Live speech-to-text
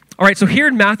All right, so here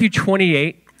in Matthew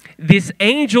 28, this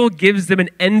angel gives them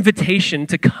an invitation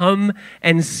to come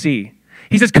and see.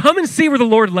 He says, come and see where the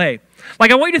Lord lay. Like,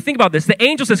 I want you to think about this. The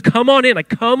angel says, come on in. Like,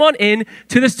 come on in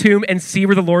to this tomb and see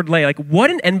where the Lord lay. Like,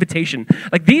 what an invitation.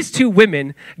 Like, these two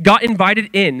women got invited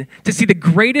in to see the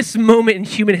greatest moment in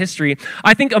human history.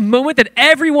 I think a moment that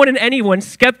everyone and anyone,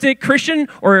 skeptic, Christian,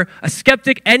 or a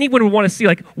skeptic, anyone would want to see,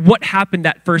 like, what happened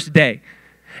that first day.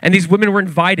 And these women were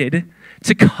invited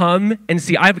to come and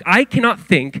see. I cannot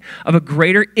think of a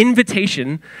greater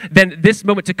invitation than this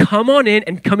moment to come on in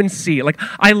and come and see. Like,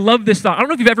 I love this thought. I don't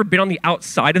know if you've ever been on the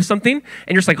outside of something and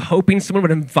you're just like hoping someone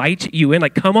would invite you in.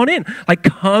 Like, come on in. Like,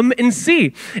 come and see.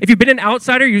 If you've been an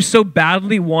outsider, you so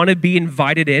badly want to be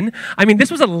invited in. I mean, this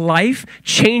was a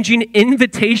life-changing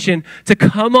invitation to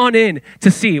come on in to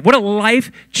see. What a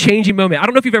life-changing moment. I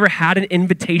don't know if you've ever had an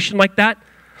invitation like that.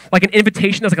 Like an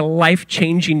invitation that's like a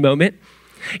life-changing moment.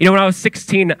 You know, when I was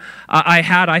 16, I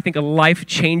had, I think, a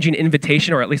life-changing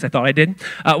invitation, or at least I thought I did.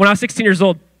 When I was 16 years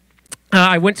old,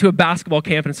 I went to a basketball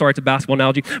camp, and sorry, it's a basketball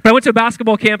analogy, but I went to a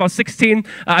basketball camp. I was 16.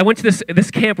 I went to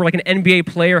this camp where like an NBA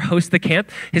player hosts the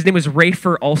camp. His name was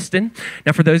Rafer Alston.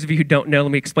 Now, for those of you who don't know,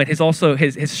 let me explain.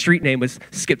 His street name was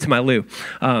Skip to My Lou.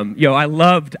 I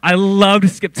loved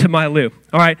Skip to My Lou.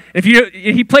 All right,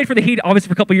 he played for the Heat obviously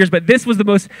for a couple of years, but this was the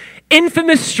most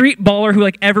infamous street baller who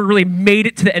like ever really made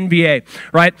it to the NBA.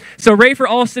 Right. So Rafer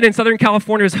Alston in Southern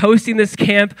California was hosting this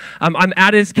camp. I'm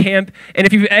at his camp, and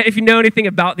if you know anything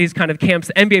about these kind of camps,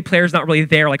 the NBA players not really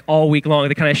there like all week long.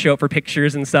 They kind of show up for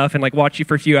pictures and stuff and like watch you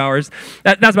for a few hours.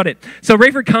 That's about it. So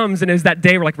Rafer comes, and it was that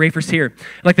day where like Rafer's here.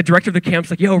 And, like the director of the camp's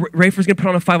like, yo, Rafer's gonna put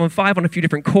on a 5-on-5 on a few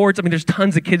different courts. I mean, there's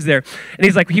tons of kids there. And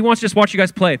he's like, he wants to just watch you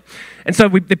guys play. And so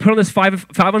they put on this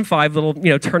 5-on-5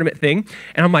 little tournament thing.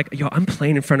 And I'm like, yo, I'm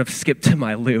playing in front of Skip to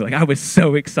My Lou. Like, I was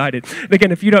so excited. And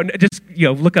again, if you don't, just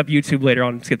look up YouTube later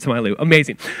on Skip to My Lou.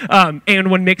 Amazing.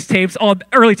 And when mixtapes, all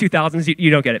early 2000s,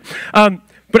 you don't get it.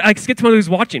 But like Skip to My Lou was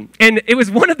watching. And it was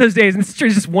one of those days, and this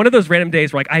is just one of those random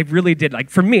days where like I really did, like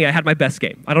for me, I had my best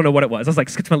game. I don't know what it was. I was like,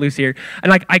 Skip to My Lou's here. And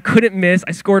like I couldn't miss.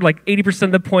 I scored like 80%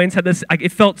 of the points, had this, like,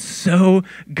 it felt so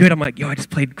good. I'm like, yo, I just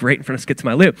played great in front of Skip to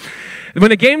My Lou. When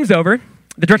the game's over,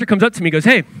 the director comes up to me and goes,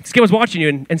 hey, Skip was watching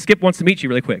you, and Skip wants to meet you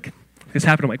really quick. This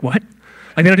happened. I'm like, what?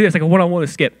 Like, they don't do this, like a one-on-one with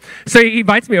Skip. So he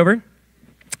invites me over.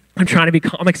 I'm trying to be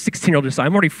calm. I'm like 16-year-old Josiah.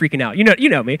 I'm already freaking out. You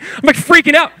know me. I'm like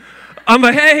freaking out. I'm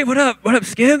like, hey, what up? What up,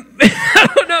 Skip?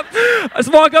 What up? I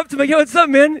just walk up to him, like, yo, what's up,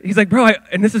 man? He's like, bro,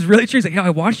 and this is really true. He's like, yeah,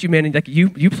 I watched you, man, and like you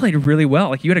played really well.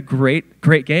 Like, you had a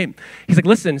great game. He's like,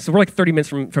 listen, so we're like 30 minutes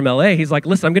from LA. He's like,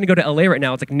 listen, I'm going to go to LA right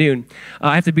now. It's like noon.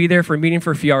 I have to be there for a meeting for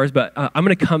a few hours, but I'm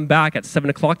going to come back at 7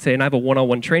 o'clock today, and I have a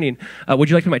one-on-one training. Would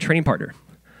you like to be my training partner?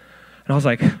 And I was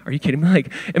like, are you kidding me?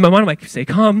 Like, in my mind, I'm like, stay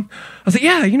calm. I was like,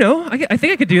 yeah, I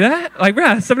think I could do that. Like,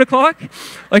 yeah, 7 o'clock?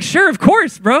 Like, sure, of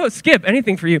course, bro. Skip,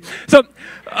 anything for you. So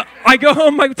I go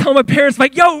home, I tell my parents,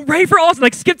 like, yo, Rafer Alston,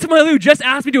 like, Skip to My Lou just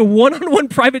asked me to do a one-on-one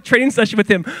private training session with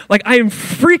him. Like, I am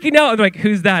freaking out. I'm like,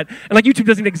 who's that? And like, YouTube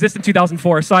doesn't exist in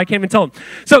 2004, so I can't even tell him.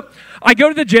 So I go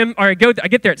to the gym, or I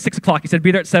get there at 6 o'clock. He said,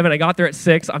 be there at 7. I got there at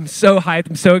 6. I'm so hyped.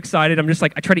 I'm so excited. I'm just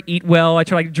like, I try to eat well. I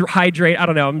try to like hydrate. I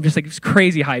don't know. I'm just like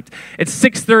crazy hyped. It's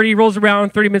 6:30, rolls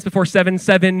around 30 minutes before 7.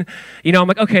 I'm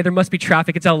like, okay, there must be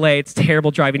traffic. It's LA. It's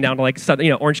terrible driving down to like,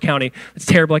 Orange County. It's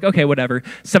terrible. Like, okay, whatever.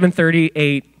 7:30,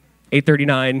 8,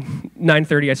 8:39,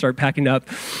 9:30, I start packing up.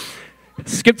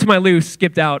 Skip to My Lou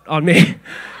skipped out on me.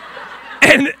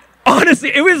 And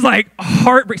honestly, it was like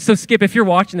heartbreak. So Skip, if you're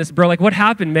watching this, bro, like what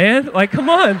happened, man? Like, come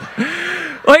on.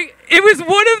 Like, it was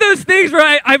one of those things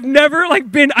where I've never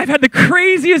I've had the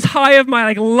craziest high of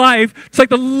my life. It's like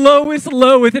the lowest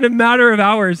low within a matter of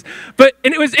hours.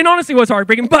 And honestly it was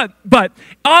heartbreaking. But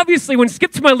obviously when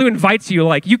Skip to My Lou invites you,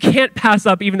 like you can't pass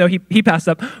up, even though he passed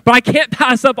up, but I can't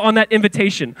pass up on that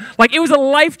invitation. Like it was a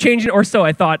life-changing, or so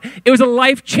I thought. It was a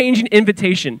life-changing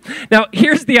invitation. Now,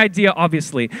 here's the idea,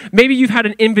 obviously. Maybe you've had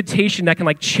an invitation that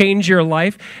can change your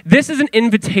life. This is an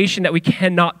invitation that we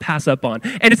cannot pass up on.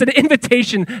 And it's an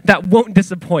invitation that won't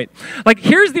disappoint. Like,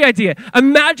 here's the idea.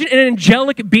 Imagine an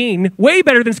angelic being, way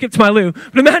better than Skip to My Lou,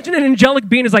 but imagine an angelic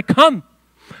being is like, come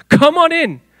on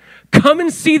in. Come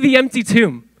and see the empty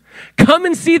tomb. Come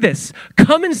and see this.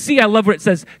 Come and see, I love what it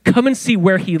says, come and see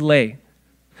where he lay.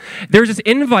 There's this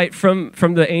invite from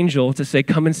the angel to say,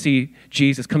 come and see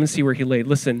Jesus, come and see where he lay.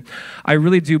 Listen, I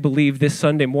really do believe this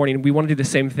Sunday morning, we want to do the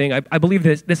same thing. I believe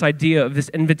this idea of this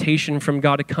invitation from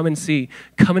God to come and see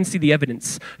the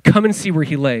evidence, come and see where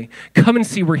he lay, come and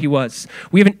see where he was.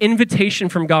 We have an invitation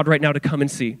from God right now to come and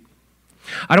see.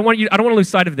 I don't want to lose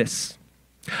sight of this.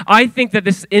 I think that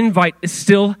this invite is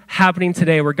still happening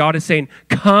today where God is saying,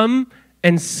 come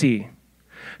and see.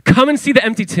 Come and see the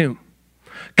empty tomb.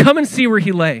 Come and see where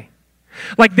he lay.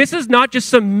 Like, this is not just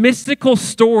some mystical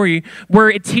story where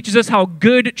it teaches us how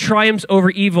good triumphs over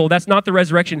evil. That's not the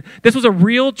resurrection. This was a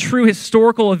real, true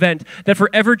historical event that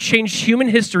forever changed human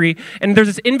history. And there's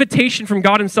this invitation from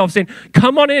God himself saying,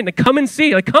 come on in, come and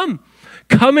see. Like, come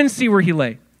and see where he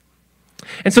lay.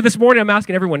 And so this morning I'm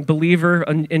asking everyone, believer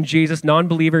in Jesus,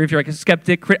 non-believer, if you're like a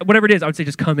skeptic, whatever it is, I would say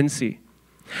just come and see.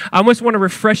 I almost want to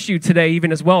refresh you today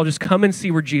even as well. Just come and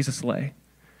see where Jesus lay.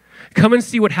 Come and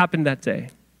see what happened that day.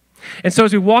 And so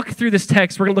as we walk through this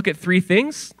text, we're going to look at three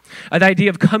things. The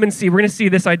idea of come and see. We're going to see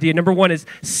this idea. Number one is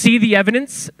see the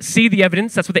evidence. See the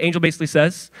evidence. That's what the angel basically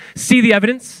says. See the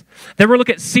evidence. Then we're going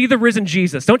to look at see the risen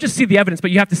Jesus. Don't just see the evidence, but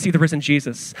you have to see the risen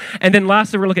Jesus. And then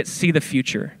lastly, we're going to look at see the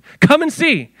future. Come and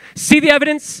see. See the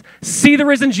evidence. See the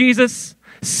risen Jesus.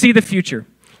 See the future.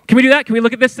 Can we do that? Can we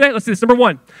look at this today? Let's do this. Number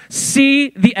one,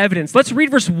 see the evidence. Let's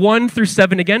read verse 1 through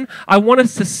 7 again. I want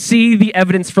us to see the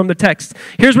evidence from the text.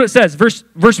 Here's what it says, verse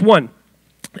 1.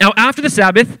 Now, after the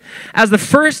Sabbath, as the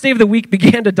first day of the week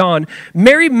began to dawn,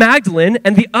 Mary Magdalene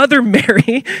and the other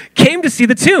Mary came to see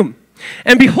the tomb.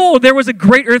 And behold, there was a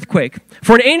great earthquake.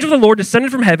 For an angel of the Lord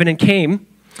descended from heaven and came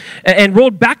and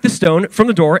rolled back the stone from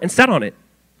the door and sat on it.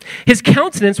 His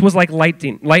countenance was like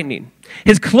lightning.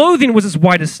 His clothing was as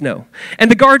white as snow.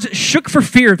 And the guards shook for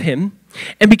fear of him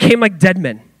and became like dead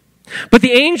men. But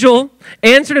the angel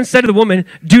answered and said to the woman,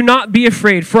 do not be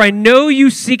afraid, for I know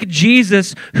you seek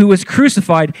Jesus who was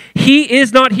crucified. He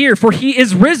is not here, for he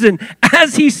is risen,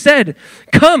 as he said.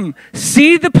 Come,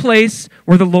 see the place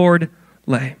where the Lord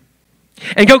lay.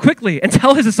 And go quickly and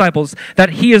tell his disciples that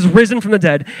he is risen from the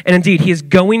dead. And indeed, he is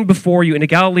going before you into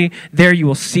Galilee. There you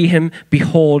will see him.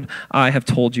 Behold, I have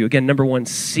told you. Again, number one,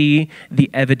 see the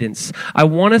evidence. I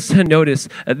want us to notice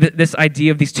this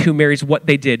idea of these two Marys, what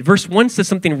they did. Verse 1 says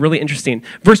something really interesting.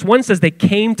 Verse 1 says they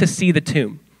came to see the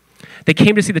tomb. They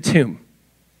came to see the tomb.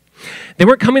 They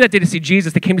weren't coming that day to see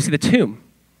Jesus. They came to see the tomb.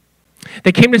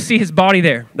 They came to see his body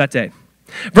there that day.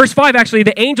 Verse 5, actually,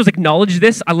 the angels acknowledge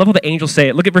this. I love how the angels say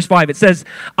it. Look at verse 5. It says,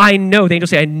 the angels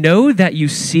say, I know that you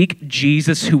seek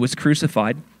Jesus who was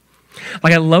crucified.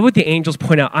 Like, I love what the angels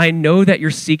point out. I know that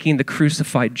you're seeking the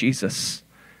crucified Jesus.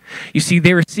 You see,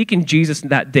 they were seeking Jesus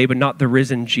that day, but not the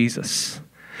risen Jesus.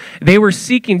 They were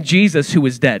seeking Jesus who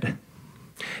was dead.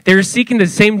 They were seeking the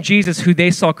same Jesus who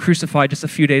they saw crucified just a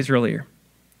few days earlier.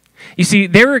 You see,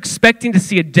 they were expecting to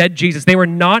see a dead Jesus. They were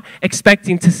not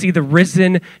expecting to see the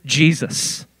risen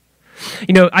Jesus.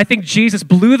 You know, I think Jesus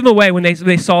blew them away when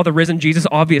they saw the risen Jesus,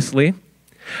 obviously.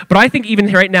 But I think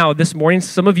even right now, this morning,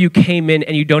 some of you came in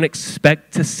and you don't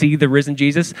expect to see the risen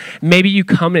Jesus. Maybe you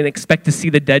come and expect to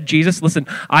see the dead Jesus. Listen,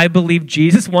 I believe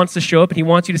Jesus wants to show up and he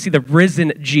wants you to see the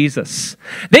risen Jesus.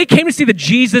 They came to see the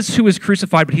Jesus who was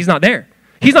crucified, but he's not there.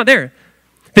 He's not there.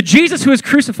 The Jesus who was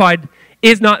crucified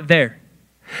is not there.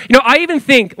 You know, I even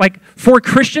think, like, for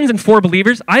Christians and for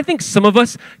believers, I think some of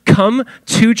us come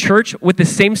to church with the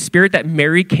same spirit that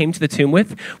Mary came to the tomb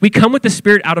with. We come with the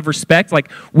spirit out of respect. Like,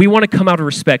 we want to come out of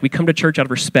respect. We come to church out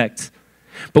of respect,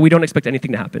 but we don't expect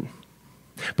anything to happen.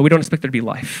 But we don't expect there to be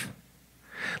life.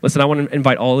 Listen, I want to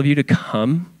invite all of you to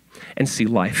come and see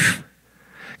life.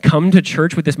 Come to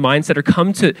church with this mindset, or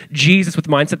come to Jesus with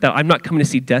the mindset that I'm not coming to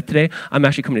see death today, I'm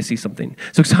actually coming to see something.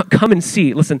 So come and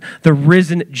see, listen, the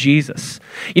risen Jesus.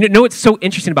 You know what's so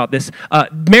interesting about this?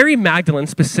 Mary Magdalene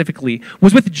specifically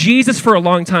was with Jesus for a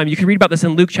long time. You can read about this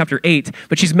in Luke chapter 8,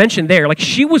 but she's mentioned there. Like,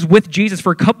 she was with Jesus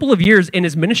for a couple of years in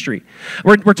his ministry.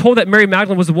 We're told that Mary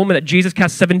Magdalene was the woman that Jesus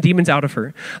cast 7 demons out of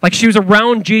her. Like, she was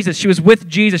around Jesus. She was with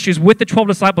Jesus. She was with the 12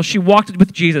 disciples. She walked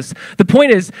with Jesus. The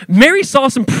point is, Mary saw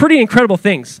some pretty incredible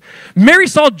things. Mary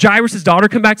saw Jairus' daughter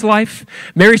come back to life.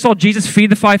 Mary saw Jesus feed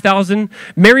the 5,000.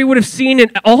 Mary would have seen in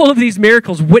all of these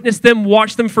miracles, witnessed them,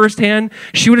 watched them firsthand.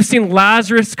 She would have seen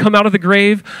Lazarus come out of the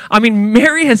grave. I mean,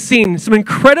 Mary has seen some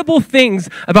incredible things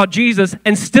about Jesus,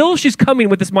 and still she's coming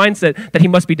with this mindset that he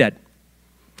must be dead.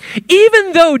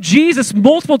 Even though Jesus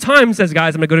multiple times says,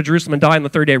 guys, I'm going to go to Jerusalem and die on the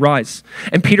third day rise.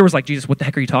 And Peter was like, Jesus, what the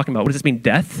heck are you talking about? What does this mean,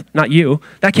 death? Not you.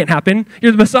 That can't happen.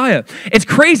 You're the Messiah. It's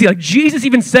crazy. Like, Jesus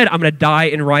even said, I'm going to die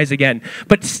and rise again.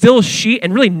 But still she,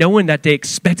 and really no one that day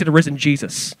expected a risen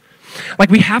Jesus. Like,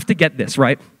 we have to get this,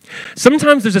 right?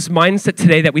 Sometimes there's this mindset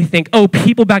today that we think, oh,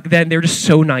 people back then, they're just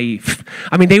so naive.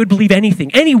 I mean, they would believe anything,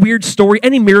 any weird story,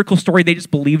 any miracle story, they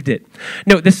just believed it.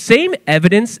 No, the same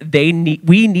evidence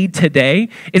we need today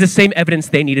is the same evidence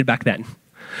they needed back then.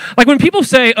 Like, when people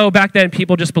say, oh, back then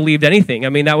people just believed anything, I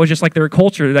mean, that was just like their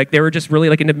culture. Like, they were just really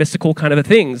like into mystical kind of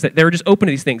things. That they were just open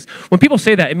to these things. When people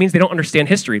say that, it means they don't understand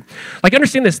history. Like,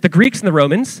 understand this, the Greeks and the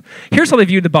Romans, here's how they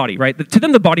viewed the body, right? To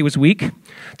them, the body was weak.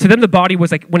 To them, the body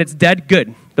was like, when it's dead,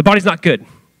 good. The body's not good.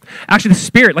 Actually, the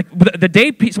Spirit, like the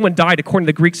day someone died, according to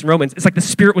the Greeks and Romans, it's like the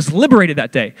Spirit was liberated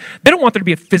that day. They don't want there to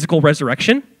be a physical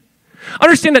resurrection.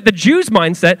 Understand that the Jews'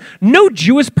 mindset, no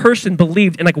Jewish person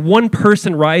believed in like one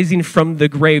person rising from the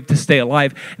grave to stay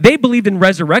alive. They believed in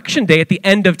resurrection day at the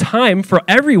end of time for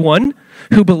everyone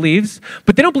who believes,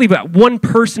 but they don't believe that one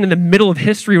person in the middle of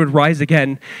history would rise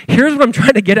again. Here's what I'm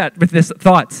trying to get at with this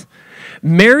thought.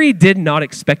 Mary did not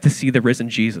expect to see the risen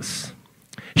Jesus.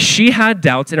 She had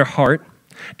doubts in her heart,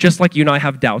 just like you and I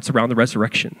have doubts around the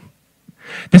resurrection.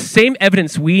 The same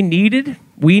evidence we need,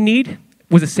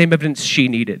 was the same evidence she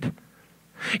needed.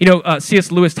 You know,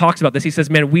 C.S. Lewis talks about this. He says,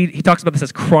 he talks about this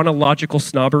as chronological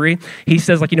snobbery. He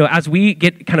says, like, as we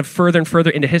get kind of further and further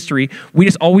into history, we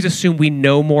just always assume we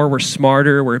know more, we're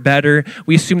smarter, we're better.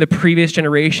 We assume the previous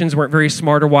generations weren't very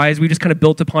smart or wise. We just kind of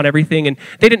built upon everything, and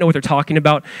they didn't know what they're talking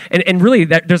about. And really,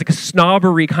 there's like a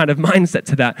snobbery kind of mindset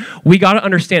to that. We got to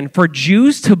understand, for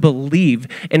Jews to believe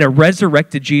in a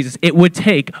resurrected Jesus, it would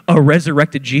take a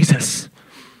resurrected Jesus.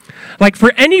 Like,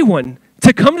 for anyone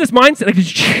to come to this mindset, like, to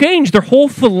change their whole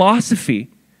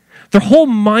philosophy, their whole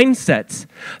mindset,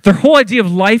 their whole idea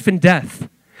of life and death.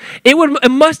 It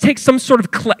must take some sort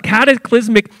of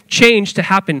cataclysmic change to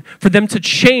happen for them to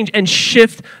change and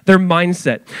shift their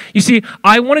mindset. You see,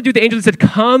 I want to do the angel that said,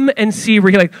 come and see,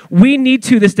 where like, we need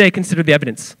to this day consider the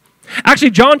evidence. Actually,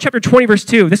 John chapter 20, verse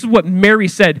 2, this is what Mary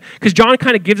said, because John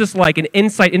kind of gives us like an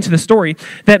insight into the story,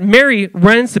 that Mary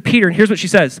runs to Peter, and here's what she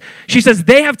says. She says,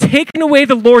 they have taken away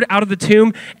the Lord out of the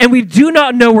tomb, and we do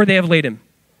not know where they have laid him.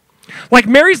 Like,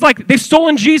 Mary's like, they've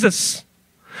stolen Jesus.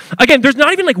 Again, there's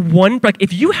not even like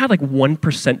if you had like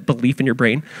 1% belief in your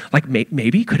brain, like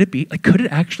maybe, could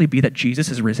it actually be that Jesus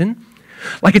is risen?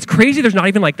 Like, it's crazy there's not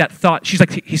even like that thought. She's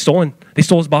like, he's stolen. They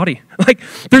stole his body. Like,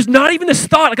 there's not even this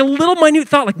thought, like a little minute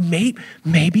thought, like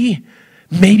maybe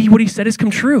what he said has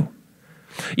come true.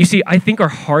 You see, I think our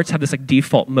hearts have this like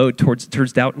default mode towards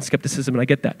doubt and skepticism, and I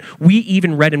get that. We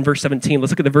even read in verse 17,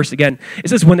 let's look at the verse again.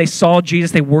 It says, when they saw Jesus,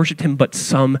 they worshiped him, but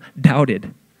some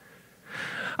doubted.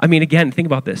 I mean, again, think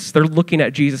about this. They're looking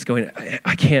at Jesus going,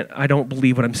 I don't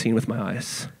believe what I'm seeing with my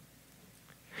eyes.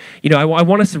 You know, I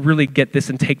want us to really get this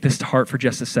and take this to heart for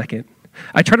just a second.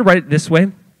 I try to write it this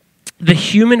way. The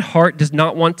human heart does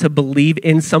not want to believe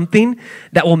in something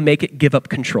that will make it give up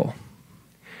control.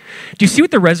 Do you see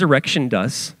what the resurrection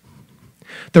does?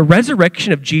 The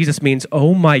resurrection of Jesus means,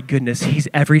 oh my goodness, he's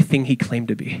everything he claimed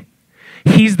to be.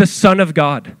 He's the Son of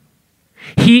God.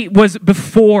 He was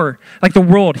before, like, the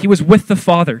world. He was with the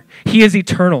Father. He is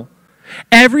eternal.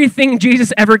 Everything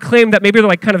Jesus ever claimed that maybe they're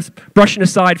like kind of brushing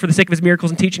aside for the sake of his miracles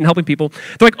and teaching and helping people,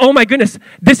 they're like, oh my goodness,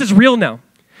 this is real now.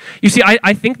 You see,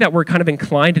 I think that we're kind of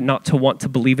inclined not to want to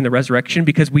believe in the resurrection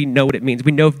because we know what it means.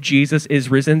 We know if Jesus is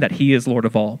risen, that he is Lord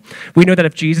of all. We know that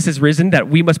if Jesus is risen, that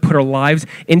we must put our lives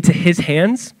into his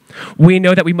hands. We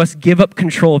know that we must give up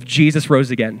control if Jesus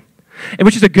rose again. And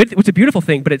which is a beautiful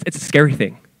thing, but it's a scary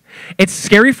thing. It's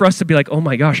scary for us to be like, oh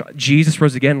my gosh, Jesus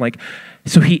rose again. Like,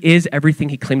 so he is everything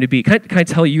he claimed to be. Can I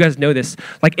tell you, you guys know this.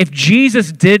 Like, if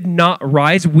Jesus did not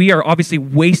rise, we are obviously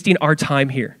wasting our time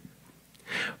here.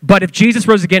 But if Jesus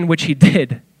rose again, which he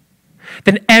did,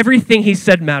 then everything he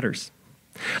said matters.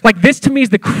 Like, this to me is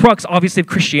the crux, obviously, of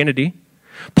Christianity.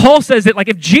 Paul says that, like,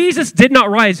 if Jesus did not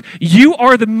rise, you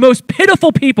are the most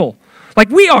pitiful people. Like,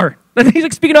 we are. He's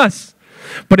like speaking to us.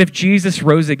 But if Jesus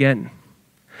rose again,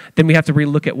 then we have to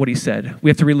relook at what he said. We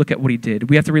have to relook at what he did.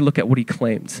 We have to relook at what he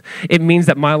claims. It means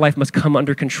that my life must come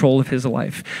under control of his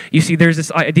life. You see, there's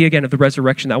this idea again of the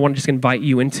resurrection that I want to just invite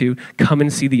you into. Come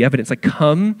and see the evidence. Like,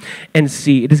 come and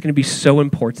see. It is going to be so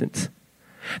important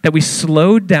that we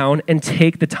slow down and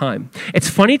take the time. It's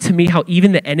funny to me how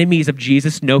even the enemies of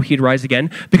Jesus know he'd rise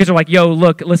again, because they're like, yo,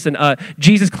 look, listen,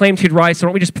 Jesus claimed he'd rise, so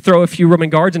don't we just throw a few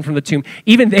Roman guards in front of the tomb?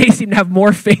 Even they seem to have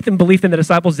more faith and belief than the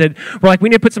disciples did. We're like, we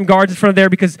need to put some guards in front of there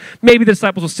because maybe the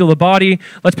disciples will steal the body.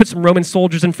 Let's put some Roman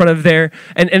soldiers in front of there.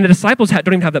 And the disciples don't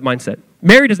even have that mindset.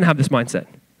 Mary doesn't have this mindset.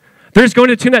 They're just going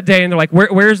to the tomb that day and they're like,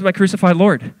 where's my crucified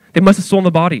Lord? They must have stolen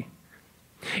the body.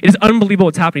 It is unbelievable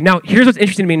what's happening. Now, here's what's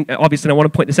interesting to me, obviously, and I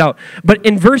want to point this out. But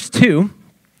in verse 2,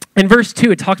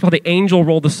 it talks about the angel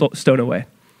rolled the stone away.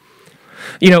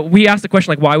 You know, we asked the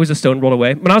question, like, why was the stone rolled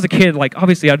away? When I was a kid, like,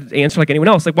 obviously, I'd answer like anyone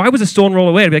else. Like, why was the stone rolled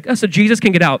away? I'd be like, oh, so Jesus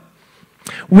can get out.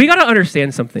 We got to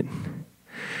understand something.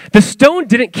 The stone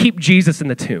didn't keep Jesus in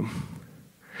the tomb.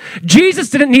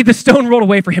 Jesus didn't need the stone rolled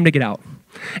away for him to get out.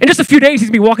 In just a few days, he's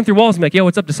going to be walking through walls and be like, yo,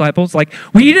 what's up, disciples? Like,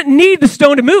 we didn't need the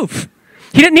stone to move.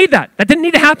 He didn't need that. That didn't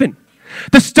need to happen.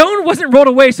 The stone wasn't rolled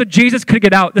away so Jesus could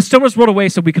get out. The stone was rolled away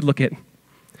so we could look in.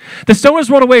 The stone was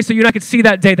rolled away so you and I could see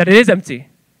that day that it is empty.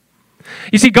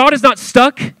 You see, God is not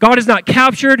stuck. God is not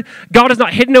captured. God is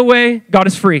not hidden away. God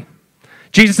is free.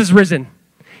 Jesus is risen.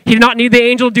 He did not need the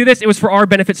angel to do this. It was for our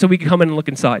benefit so we could come in and look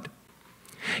inside.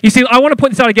 You see, I want to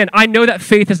point this out again. I know that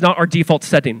faith is not our default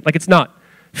setting. Like, it's not.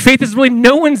 Faith is really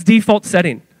no one's default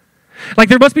setting. Like,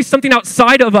 there must be something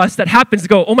outside of us that happens to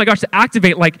go, oh my gosh, to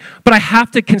activate, but I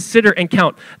have to consider and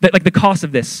count the cost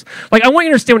of this. Like, I want you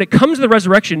to understand when it comes to the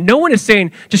resurrection, no one is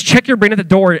saying, just check your brain at the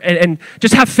door and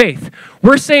just have faith.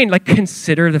 We're saying,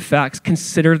 consider the facts,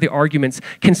 consider the arguments,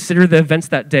 consider the events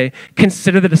that day,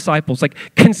 consider the disciples,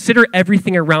 consider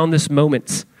everything around this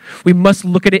moment. We must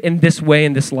look at it in this way,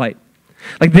 in this light.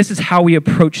 This is how we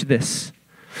approach this.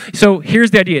 So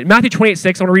here's the idea. Matthew 28:6, I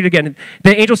want to read it again.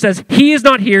 The angel says, he is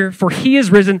not here, for he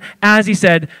is risen, as he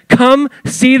said. Come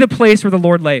see the place where the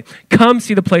Lord lay. Come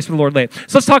see the place where the Lord lay.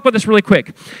 So let's talk about this really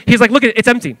quick. He's like, look, it's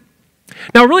empty.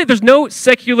 Now really, there's no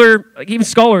secular, even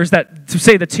scholars that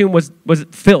say the tomb was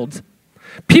filled.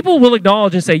 People will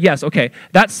acknowledge and say, yes, okay,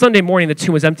 that Sunday morning the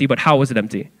tomb was empty, but how was it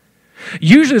empty?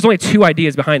 Usually there's only two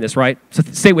ideas behind this, right? So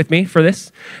stay with me for this.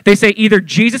 They say either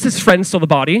Jesus' friends stole the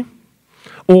body,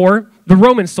 or the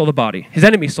Romans stole the body. His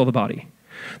enemies stole the body.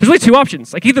 There's really two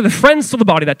options. Either the friends stole the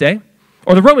body that day,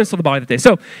 or the Romans stole the body that day.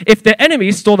 So if the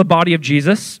enemies stole the body of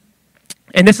Jesus,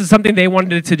 and this is something they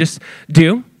wanted to just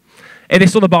do, and they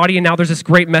stole the body, and now there's this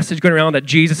great message going around that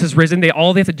Jesus is risen,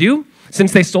 all they have to do,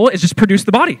 since they stole it, is just produce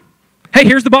the body. Hey,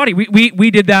 here's the body.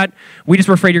 We did that. We just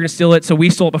were afraid you're going to steal it, so we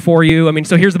stole it before you.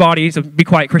 So here's the body. So be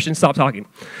quiet, Christians. Stop talking.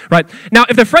 Right? Now,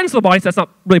 if the friends stole the body, so that's not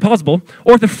really possible,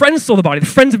 or if the friends stole the body, the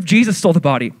friends of Jesus stole the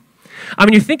body.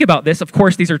 You think about this. Of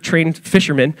course, these are trained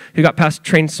fishermen who got past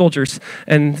trained soldiers,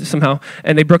 and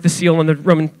they broke the seal on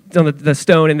the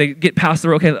stone, and they get past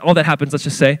the, okay, all that happens, let's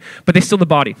just say, but they steal the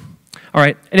body. All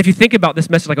right, and if you think about this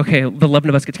message, okay, the 11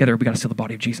 of us get together, we got to steal the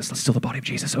body of Jesus. Let's steal the body of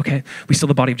Jesus, okay? We steal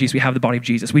the body of Jesus. We have the body of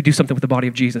Jesus. We do something with the body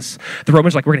of Jesus. The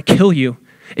Romans are like, we're going to kill you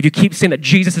if you keep saying that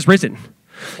Jesus is risen.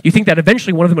 You think that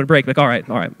eventually one of them would break, all right,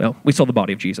 well, we stole the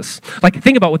body of Jesus.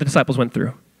 Think about what the disciples went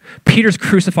through. Peter's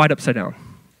crucified upside down.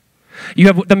 You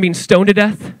have them being stoned to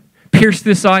death, pierced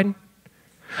through the side.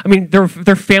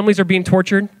 Their families are being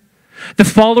tortured. The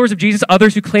followers of Jesus,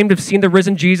 others who claim to have seen the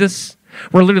risen Jesus,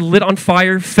 were literally lit on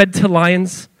fire, fed to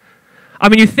lions.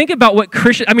 You think about what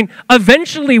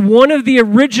eventually one of the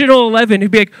original 11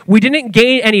 who'd be like, we didn't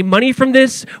gain any money from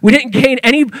this. We didn't gain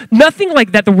nothing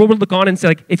like that. The world would look on and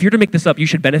say, if you're to make this up, you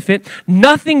should benefit.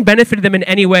 Nothing benefited them in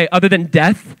any way other than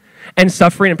death and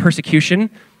suffering and persecution.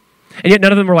 And yet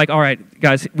none of them were like, all right,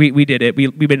 guys, we did it. We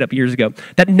made it up years ago.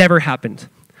 That never happened.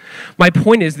 My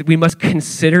point is that we must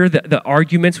consider the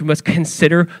arguments. We must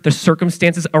consider the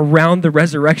circumstances around the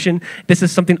resurrection. This is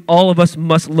something all of us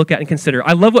must look at and consider.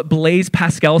 I love what Blaise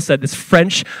Pascal said, this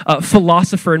French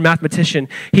philosopher and mathematician.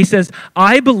 He says,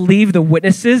 I believe the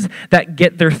witnesses that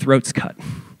get their throats cut.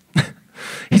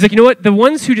 He's like, you know what? The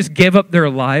ones who just give up their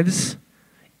lives,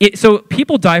 so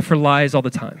people die for lies all the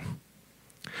time.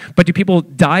 But do people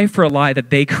die for a lie that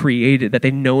they created, that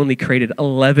they knowingly created,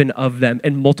 11 of them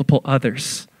and multiple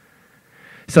others?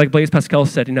 So like Blaise Pascal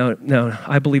said, no,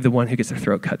 I believe the one who gets their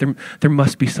throat cut. There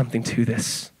must be something to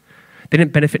this. They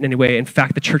didn't benefit in any way. In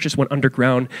fact, the church just went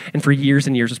underground and for years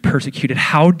and years was persecuted.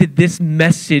 How did this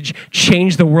message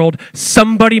change the world?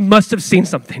 Somebody must have seen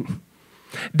something.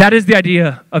 That is the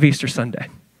idea of Easter Sunday.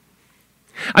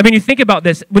 You think about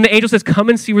this. When the angel says, come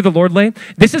and see where the Lord lay,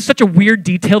 this is such a weird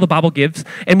detail the Bible gives.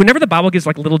 And whenever the Bible gives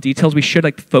little details, we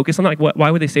should focus on that.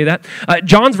 Why would they say that?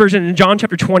 John's version, in John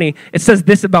chapter 20, it says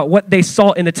this about what they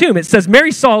saw in the tomb. It says,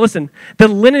 Mary saw, listen, the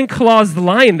linen cloths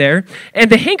lying there,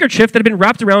 and the handkerchief that had been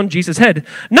wrapped around Jesus' head,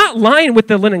 not lying with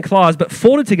the linen cloths, but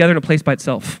folded together in a place by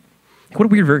itself. What a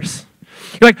weird verse.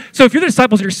 You're so if you're the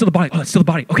disciples and you're still the body, let's steal the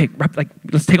body. Okay,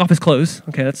 let's take off his clothes.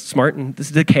 Okay, that's smart, and this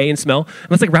is decay and smell.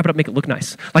 And let's wrap it up, make it look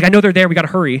nice. I know they're there, we got to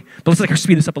hurry, but let's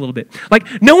speed this up a little bit.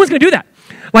 No one's going to do that.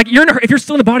 If you're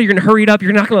still in the body, you're going to hurry it up.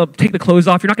 You're not going to take the clothes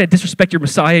off. You're not going to disrespect your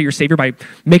Messiah, your Savior, by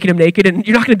making him naked, and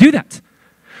you're not going to do that.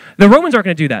 The Romans aren't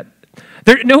going to do that.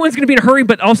 No one's going to be in a hurry,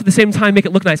 but also at the same time make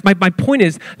it look nice. My point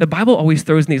is, the Bible always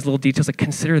throws in these little details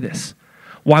consider this.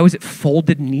 Why was it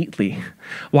folded neatly?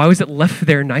 Why was it left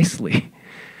there nicely?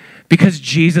 Because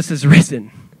Jesus is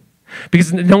risen.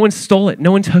 Because no one stole it.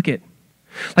 No one took it.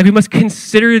 Like we must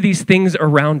consider these things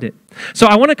around it. So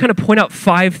I want to kind of point out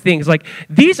 5 things. Like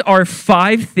these are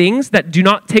 5 things that do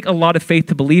not take a lot of faith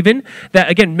to believe in. That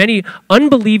again, many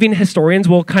unbelieving historians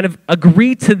will kind of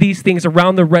agree to these things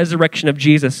around the resurrection of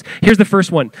Jesus. Here's the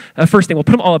first one. First thing, we'll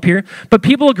put them all up here. But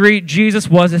people agree Jesus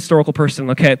was a historical person.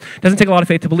 Okay, doesn't take a lot of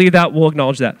faith to believe that. We'll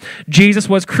acknowledge that. Jesus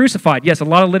was crucified. Yes, a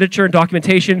lot of literature and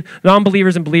documentation.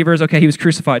 Non-believers and believers. Okay, he was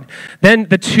crucified. Then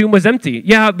the tomb was empty.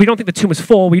 Yeah, we don't think the tomb was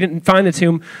full. We didn't find the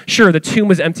tomb. Sure, the tomb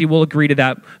was empty. We'll agree to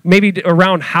that. Maybe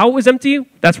around how it was empty,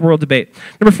 that's world debate.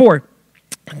 Number 4,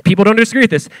 people don't disagree with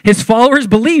this. His followers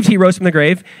believed he rose from the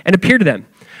grave and appeared to them.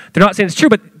 They're not saying it's true,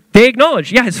 but they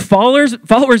acknowledge, yeah, his followers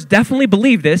definitely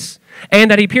believe this and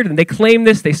that he appeared to them. They claim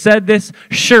this, they said this.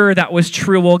 Sure, that was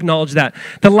true. We'll acknowledge that.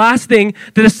 The last thing,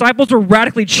 the disciples were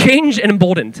radically changed and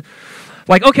emboldened.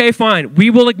 Like, okay, fine,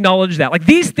 we will acknowledge that. Like,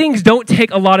 these things don't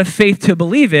take a lot of faith to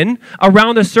believe in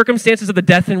around the circumstances of the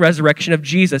death and resurrection of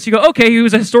Jesus. You go, okay, he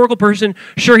was a historical person.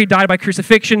 Sure, he died by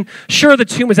crucifixion. Sure, the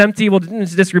tomb was empty. We'll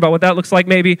disagree about what that looks like,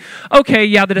 maybe. Okay,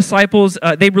 yeah, the disciples,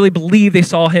 they really believe they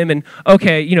saw him. And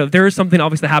okay, there is something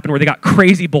obviously that happened where they got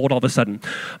crazy bold all of a sudden.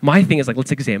 My thing is, like,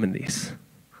 let's examine these.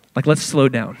 Like, let's slow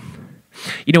down.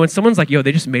 When someone's like, yo,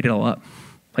 they just made it all up.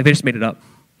 Like, they just made it up.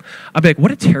 I'd be like,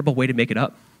 what a terrible way to make it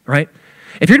up, right?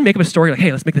 If you're going to make up a story like, hey,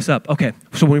 let's make this up. Okay,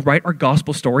 so when we write our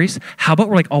gospel stories, how about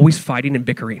we're like always fighting and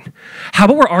bickering? How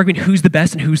about we're arguing who's the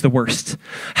best and who's the worst?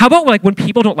 How about like when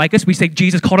people don't like us, we say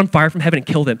Jesus called on fire from heaven and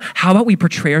killed them? How about we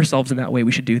portray ourselves in that way?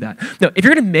 We should do that. No, if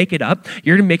you're going to make it up,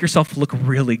 you're going to make yourself look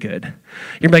really good. You're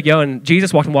going to be like, yo, and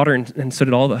Jesus walked in water and so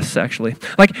did all of us, actually.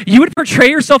 Like, you would portray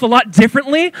yourself a lot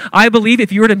differently, I believe,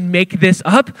 if you were to make this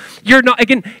up. You're not,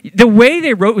 again, the way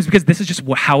they wrote was because this is just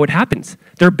how it happens.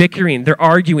 They're bickering, they're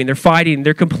arguing, they're fighting,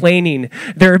 they're complaining,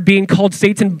 they're being called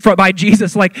Satan by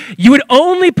Jesus. Like, you would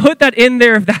only put that in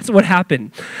there if that's what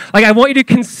happened. Like, I want you to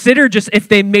consider just if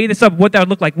they made this up, what that would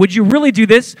look like. Would you really do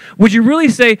this? Would you really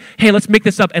say, hey, let's make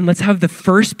this up and let's have the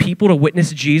first people to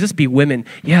witness Jesus be women?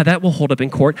 Yeah, that will hold up in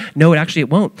court. No, it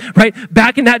won't, right?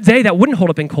 Back in that day, that wouldn't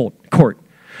hold up in court.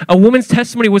 A woman's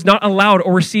testimony was not allowed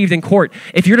or received in court.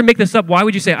 If you're to make this up, why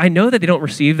would you say, I know that they don't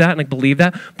receive that and like believe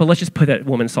that, but let's just put that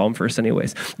woman psalm first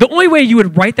anyways. The only way you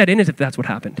would write that in is if that's what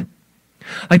happened.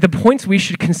 Like, the points we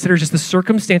should consider is just the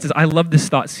circumstances. I love this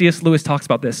thought. C.S. Lewis talks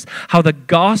about this, how the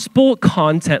gospel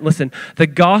content, listen, the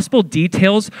gospel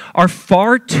details are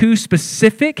far too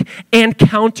specific and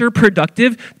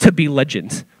counterproductive to be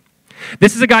legends.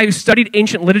 This is a guy who studied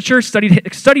ancient literature,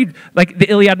 studied like the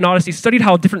Iliad and Odyssey, studied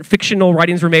how different fictional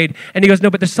writings were made, and he goes,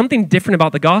 no, but there's something different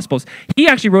about the Gospels. He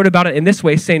actually wrote about it in this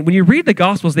way, saying, when you read the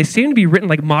Gospels, they seem to be written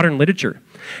like modern literature.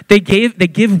 They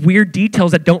give weird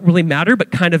details that don't really matter,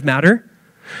 but kind of matter.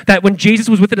 That when Jesus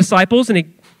was with the disciples, and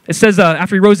it says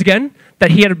after he rose again,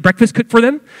 that he had a breakfast cooked for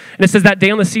them, and it says that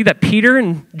day on the sea that Peter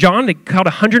and John, they caught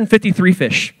 153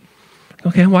 fish.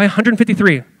 Okay, why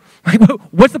 153? Like,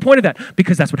 what's the point of that?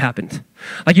 Because that's what happened.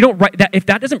 Like, you don't write that, if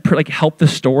that doesn't like help the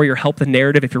story or help the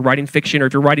narrative, if you're writing fiction or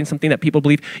if you're writing something that people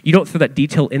believe, you don't throw that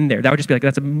detail in there. That would just be like,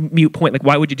 that's a mute point. Like,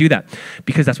 why would you do that?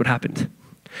 Because that's what happened.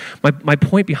 My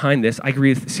point behind this, I agree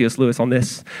with C.S. Lewis on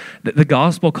this, that the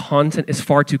gospel content is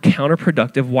far too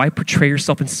counterproductive. Why portray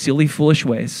yourself in silly, foolish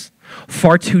ways?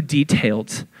 Far too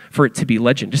detailed for it to be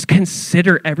legend. Just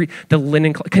consider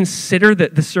consider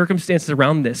the circumstances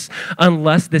around this,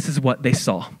 unless this is what they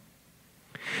saw.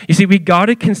 You see, we got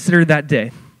to consider that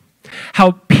day.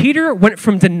 How Peter went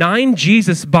from denying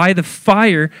Jesus by the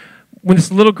fire when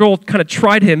this little girl kind of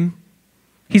tried him.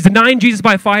 He's denying Jesus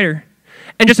by fire.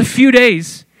 And just a few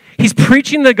days, he's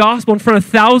preaching the gospel in front of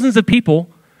thousands of people.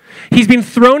 He's been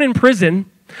thrown in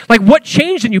prison. Like, what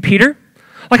changed in you, Peter?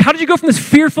 Like, how did you go from this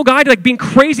fearful guy to like being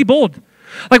crazy bold?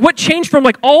 Like, what changed from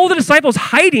like all the disciples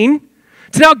hiding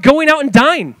to now going out and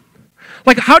dying?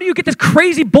 Like, how do you get this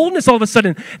crazy boldness all of a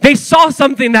sudden? They saw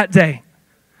something that day.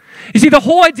 You see, the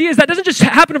whole idea is that doesn't just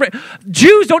happen.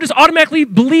 Jews don't just automatically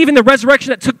believe in the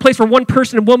resurrection that took place for one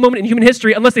person in one moment in human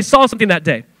history unless they saw something that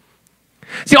day.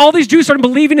 See, all these Jews started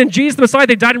believing in Jesus the Messiah.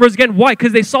 They died and rose again. Why?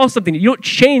 Because they saw something. You don't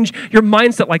change your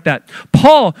mindset like that.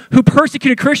 Paul, who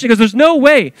persecuted Christians, goes, there's no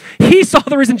way. He saw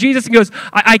the risen Jesus and goes,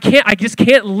 I just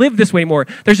can't live this way anymore.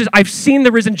 I've seen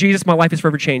the risen Jesus. My life is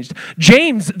forever changed.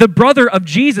 James, the brother of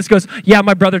Jesus, goes, yeah,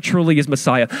 my brother truly is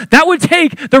Messiah. That would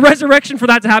take the resurrection for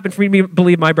that to happen, for me to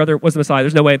believe my brother was the Messiah.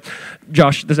 There's no way,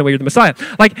 Josh, there's no way you're the Messiah.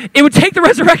 Like, it would take the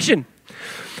resurrection.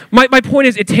 My point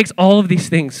is, it takes all of these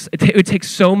things. It takes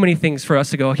so many things for us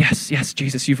to go, yes,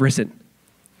 Jesus, you've risen.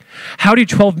 How do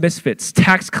 12 misfits,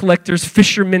 tax collectors,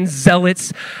 fishermen,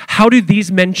 zealots, how do these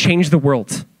men change the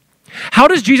world? How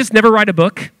does Jesus never write a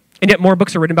book, and yet more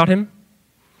books are written about him?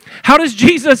 How does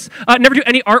Jesus never do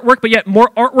any artwork, but yet more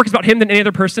artwork is about him than any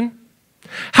other person?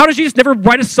 How does Jesus never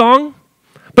write a song,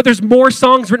 but there's more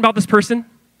songs written about this person?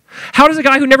 How does a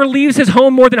guy who never leaves his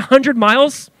home more than 100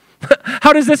 miles,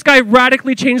 how does this guy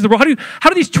radically change the world? How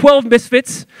do these 12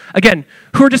 misfits, again,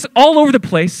 who are just all over the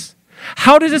place,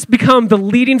 how does this become the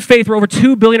leading faith where over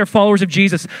 2 billion are followers of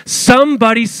Jesus?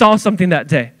 Somebody saw something that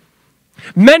day.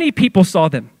 Many people saw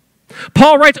them.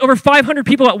 Paul writes over 500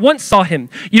 people at once saw him.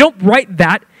 You don't write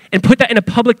that and put that in a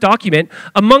public document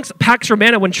amongst Pax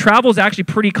Romana when travel is actually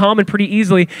pretty common, pretty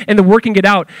easily, and they're working it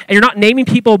out. And you're not naming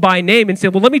people by name and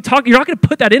saying, well, let me talk. You're not going to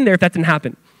put that in there if that didn't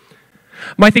happen.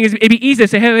 My thing is, it'd be easy to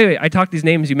say, hey, wait, I talked these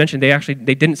names you mentioned.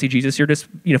 They didn't see Jesus. You're just,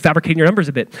 fabricating your numbers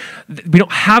a bit. We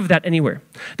don't have that anywhere.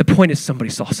 The point is somebody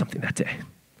saw something that day.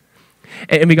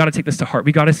 And we got to take this to heart.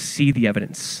 We got to see the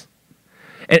evidence.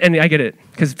 And I get it,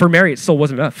 because for Mary, it still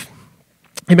wasn't enough.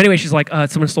 In many ways, she's like,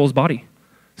 someone stole his body.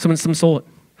 Someone stole it.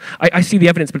 I see the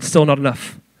evidence, but it's still not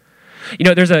enough.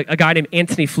 There's a guy named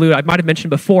Anthony Flew. I might have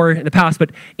mentioned before in the past, but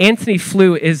Anthony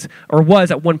Flew was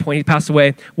at one point, he passed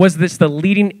away, was the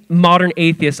leading modern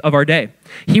atheist of our day.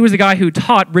 He was the guy who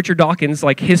taught Richard Dawkins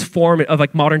his form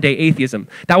of modern day atheism.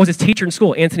 That was his teacher in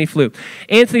school, Anthony Flew.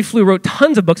 Anthony Flew wrote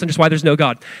tons of books on just why there's no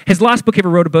God. His last book he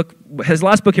ever wrote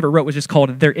was just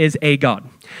called There Is a God.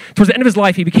 Towards the end of his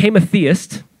life, he became a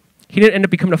theist. He didn't end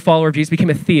up becoming a follower of Jesus, became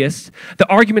a theist. The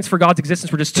arguments for God's existence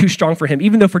were just too strong for him,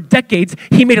 even though for decades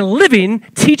he made a living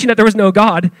teaching that there was no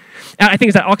God. And I think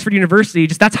it's at Oxford University,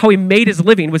 that's how he made his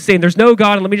living, was saying there's no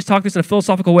God, and let me just talk this in a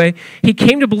philosophical way. He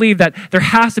came to believe that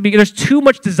there's too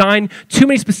much design, too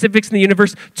many specifics in the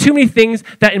universe, too many things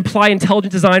that imply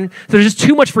intelligent design. So there's just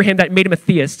too much for him that made him a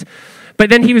theist. But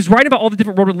then he was writing about all the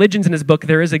different world religions in his book,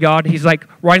 There Is a God. He's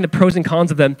writing the pros and cons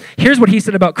of them. Here's what he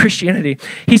said about Christianity.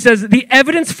 He says, the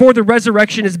evidence for the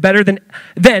resurrection is better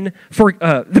than for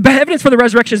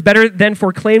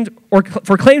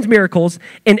claimed miracles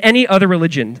in any other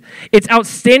religion. It's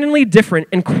outstandingly different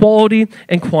in quality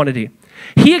and quantity.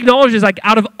 He acknowledges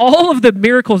out of all of the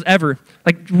miracles ever,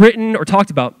 written or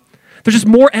talked about, there's just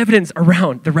more evidence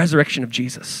around the resurrection of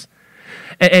Jesus.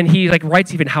 And he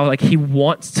writes even how he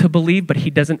wants to believe, but he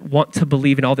doesn't want to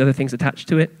believe in all the other things attached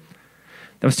to it.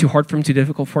 That was too hard for him, too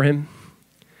difficult for him.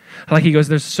 He goes,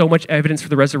 there's so much evidence for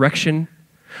the resurrection,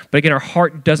 but again, our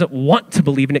heart doesn't want to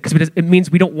believe in it because it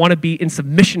means we don't want to be in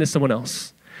submission to someone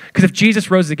else. Because if Jesus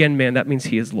rose again, man, that means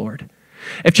he is Lord.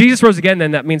 If Jesus rose again,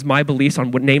 then that means my beliefs on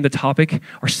what name the topic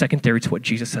are secondary to what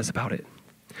Jesus says about it.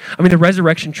 The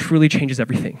resurrection truly changes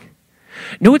everything.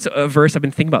 It's a verse I've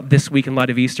been thinking about this week in light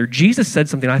of Easter. Jesus said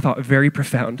something I thought very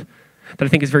profound that I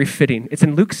think is very fitting. It's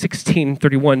in Luke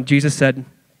 16:31. Jesus said,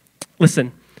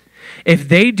 listen, if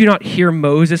they do not hear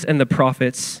Moses and the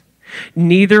prophets,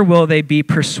 neither will they be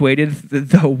persuaded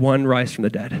though one rise from the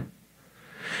dead.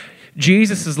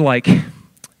 Jesus is like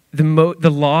the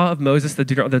law of Moses, the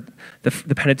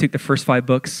Pentateuch, the first 5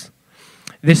 books.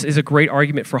 This is a great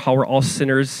argument for how we're all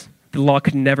sinners. The law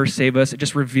could never save us. It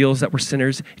just reveals that we're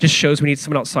sinners. It just shows we need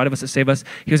someone outside of us to save us.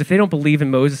 He goes, if they don't believe in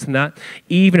Moses and that,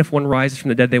 even if one rises from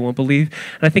the dead, they won't believe.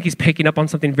 And I think he's picking up on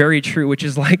something very true, which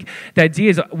is the idea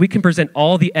is we can present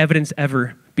all the evidence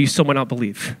ever, but you still might not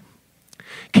believe.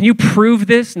 Can you prove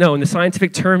this? No, in the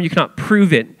scientific term, you cannot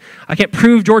prove it. I can't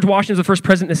prove George Washington was the first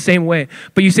president in the same way.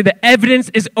 But you see the evidence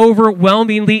is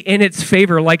overwhelmingly in its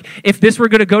favor. If this were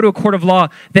going to go to a court of law,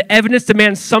 the evidence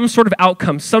demands some sort of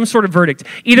outcome, some sort of verdict.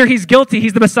 Either he's guilty,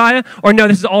 he's the Messiah, or no,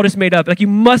 this is all just made up. You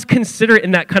must consider it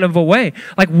in that kind of a way.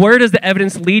 Where does the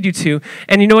evidence lead you to?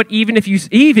 And you know what? Even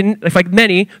if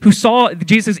many who saw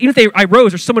Jesus, even if I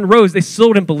rose or someone rose, they still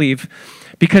wouldn't believe.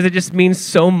 Because it just means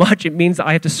so much. It means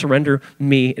I have to surrender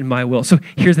me and my will. So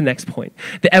here's the next point.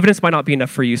 The evidence might not be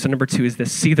enough for you. So number 2 is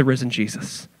this: see the risen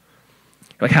Jesus.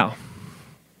 How?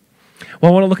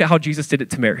 Well, I want to look at how Jesus did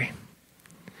it to Mary.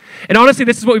 And honestly,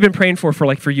 this is what we've been praying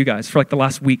for you guys, for the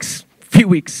last few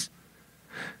weeks.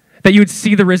 That you would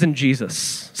see the risen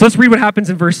Jesus. So let's read what happens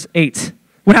in verse 8.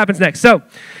 What happens next? So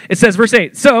it says, verse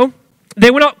 8, so they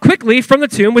went out quickly from the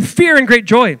tomb with fear and great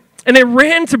joy. And they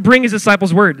ran to bring his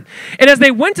disciples word. And as they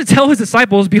went to tell his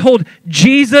disciples, behold,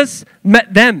 Jesus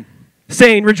met them,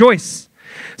 saying, rejoice.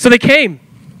 So they came,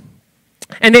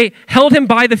 and they held him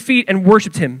by the feet and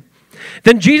worshiped him.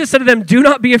 Then Jesus said to them, do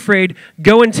not be afraid.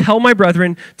 Go and tell my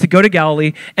brethren to go to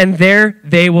Galilee, and there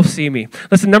they will see me.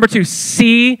 Listen, number 2,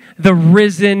 see the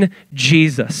risen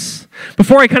Jesus.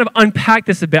 Before I kind of unpack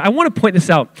this a bit, I want to point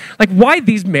this out. Why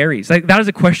these Marys? That is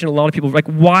a question a lot of people,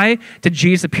 why did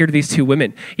Jesus appear to these 2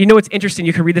 women? It's interesting.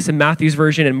 You can read this in Matthew's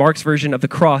version and Mark's version of the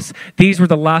cross. These were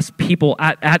the last people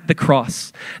at the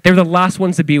cross. They were the last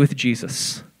ones to be with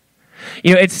Jesus.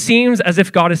 It seems as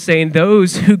if God is saying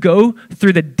those who go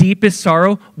through the deepest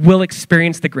sorrow will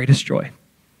experience the greatest joy.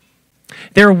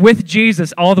 They're with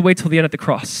Jesus all the way till the end of the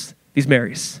cross, these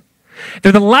Marys.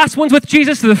 They're the last ones with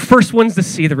Jesus. They're the first ones to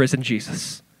see the risen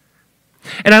Jesus.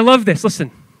 And I love this.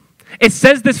 Listen, it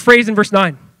says this phrase in verse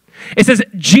 9. It says,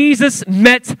 Jesus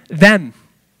met them.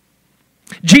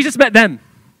 Jesus met them.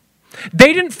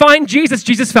 They didn't find Jesus.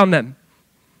 Jesus found them.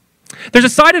 There's a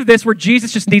side of this where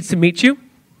Jesus just needs to meet you.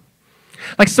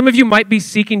 Like some of you might be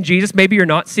seeking Jesus. Maybe you're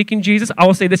not seeking Jesus. I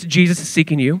will say this, Jesus is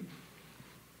seeking you.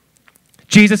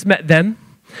 Jesus met them.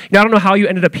 I don't know how you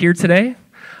ended up here today.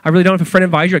 I really don't. If a friend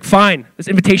invites you, like, fine, this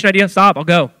invitation idea, stop, I'll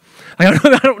go. I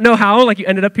don't know how you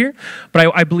ended up here,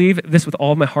 but I believe this with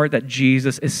all my heart that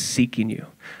Jesus is seeking you.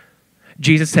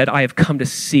 Jesus said, I have come to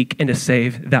seek and to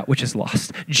save that which is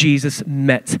lost. Jesus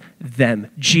met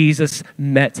them. Jesus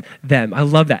met them. I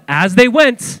love that. As they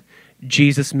went,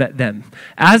 Jesus met them.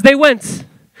 As they went,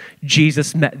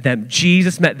 Jesus met them.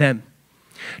 Jesus met them.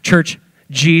 Church,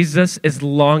 Jesus is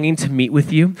longing to meet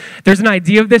with you. There's an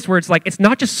idea of this where it's like, it's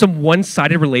not just some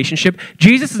one-sided relationship.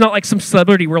 Jesus is not like some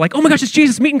celebrity where like, oh my gosh, it's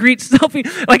Jesus, meet and greet, selfie.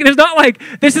 Like, there's not like,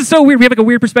 this is so weird. We have like a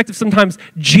weird perspective sometimes.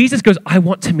 Jesus goes, I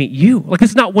want to meet you. Like, this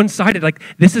is not one-sided. Like,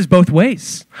 this is both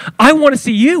ways. I want to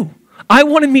see you. I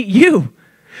want to meet you.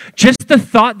 Just the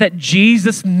thought that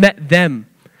Jesus met them.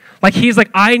 Like, he's like,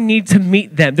 I need to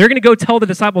meet them. They're going to go tell the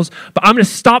disciples, but I'm going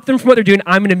to stop them from what they're doing.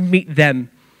 I'm going to meet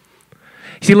them.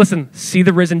 See, listen, see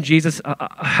the risen Jesus,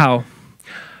 how?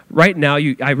 Right now,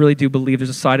 I really do believe there's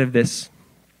a side of this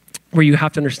where you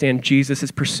have to understand Jesus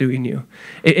is pursuing you.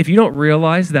 If you don't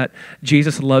realize that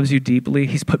Jesus loves you deeply,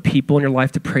 he's put people in your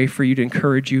life to pray for you, to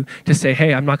encourage you, to say,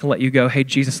 hey, I'm not going to let you go. Hey,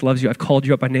 Jesus loves you. I've called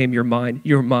you up by name. You're mine.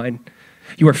 You're mine.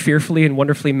 You are fearfully and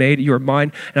wonderfully made. You are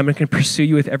mine, and I'm going to pursue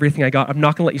you with everything I got. I'm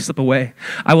not going to let you slip away.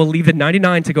 I will leave the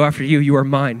 99 to go after you. You are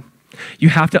mine. You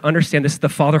have to understand this is the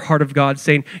Father heart of God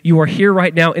saying, you are here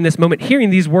right now in this moment hearing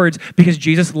these words because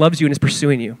Jesus loves you and is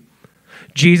pursuing you.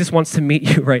 Jesus wants to meet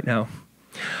you right now.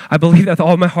 I believe that with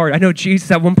all my heart. I know Jesus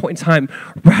at one point in time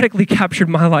radically captured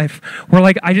my life where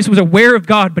like I just was aware of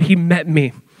God, but he met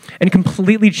me and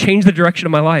completely changed the direction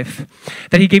of my life.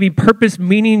 That he gave me purpose,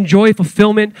 meaning, joy,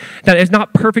 fulfillment, that is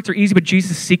not perfect or easy, but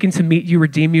Jesus is seeking to meet you,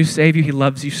 redeem you, save you. He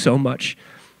loves you so much.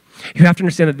 You have to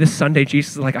understand that this Sunday,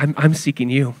 Jesus is like, I'm seeking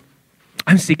you.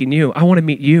 I'm seeking you. I want to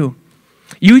meet you.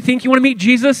 You think you want to meet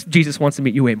Jesus? Jesus wants to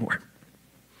meet you way more.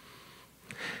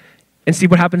 And see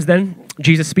what happens then?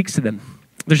 Jesus speaks to them.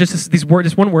 There's just this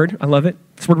one word. I love it.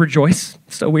 This word rejoice.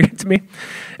 It's so weird to me.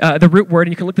 The root word,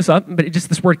 and you can look this up, but it's just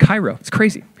this word kairo. It's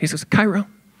crazy. He says kairo,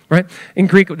 right? In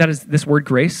Greek, that is this word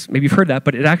grace. Maybe you've heard that,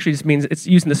 but it actually just means it's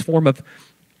used in this form of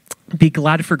be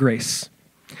glad for grace.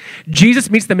 Jesus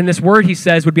meets them in this word, he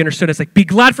says, would be understood as like, be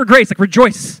glad for grace, like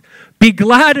rejoice. Be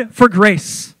glad for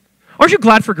grace. Aren't you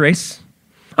glad for grace?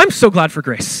 I'm so glad for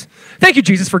grace. Thank you,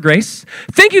 Jesus, for grace.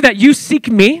 Thank you that you seek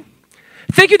me.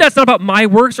 Thank you that's not about my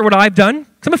works or what I've done.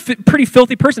 Because I'm a pretty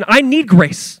filthy person. I need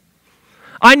grace.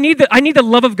 I need the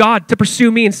love of God to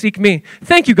pursue me and seek me.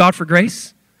 Thank you, God, for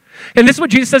grace. And this is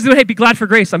what Jesus says, hey, be glad for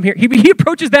grace. I'm here. He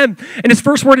approaches them, and his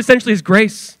first word essentially is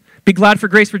grace. Be glad for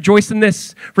grace. Rejoice in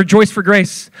this. Rejoice for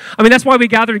grace. I mean, that's why we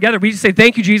gather together. We just say,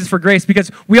 thank you, Jesus, for grace,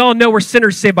 because we all know we're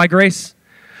sinners saved by grace.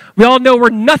 We all know we're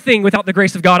nothing without the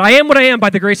grace of God. I am what I am by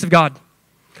the grace of God.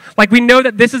 Like, we know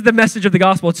that this is the message of the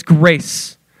gospel. It's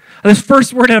grace. And this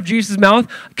first word out of Jesus' mouth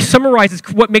summarizes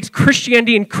what makes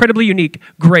Christianity incredibly unique.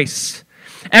 Grace.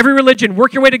 Every religion,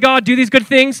 work your way to God, do these good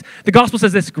things. The gospel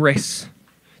says this, grace.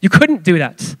 You couldn't do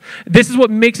that. This is what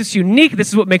makes us unique. This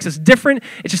is what makes us different.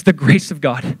 It's just the grace of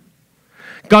God.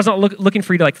 God's not looking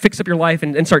for you to like fix up your life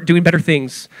and start doing better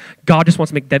things. God just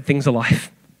wants to make dead things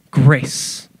alive.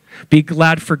 Grace. Be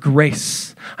glad for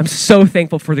grace. I'm so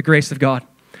thankful for the grace of God.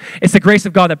 It's the grace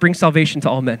of God that brings salvation to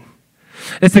all men.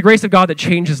 It's the grace of God that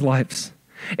changes lives.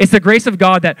 It's the grace of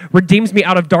God that redeems me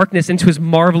out of darkness into his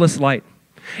marvelous light.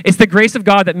 It's the grace of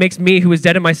God that makes me who is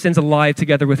dead in my sins alive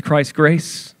together with Christ.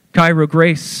 Grace. Kairo,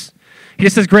 grace. He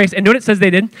just says grace. And know what it says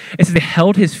they did? It says they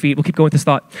held his feet. We'll keep going with this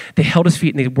thought. They held his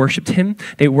feet and they worshiped him.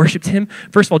 They worshiped him.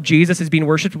 First of all, Jesus is being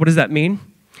worshiped. What does that mean?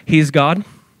 He is God.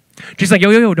 Jesus like,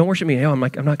 yo, don't worship me. Yo, I'm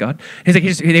not God. He's like,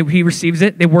 he receives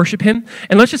it. They worship him.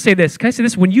 And let's just say this. Can I say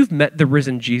this? When you've met the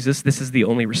risen Jesus, this is the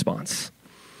only response.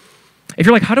 If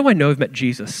you're like, how do I know I've met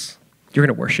Jesus? You're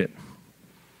going to worship.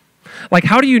 Like,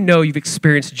 how do you know you've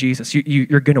experienced Jesus?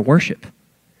 You're going to worship.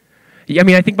 I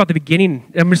mean, I think about the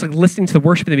beginning. I'm just like listening to the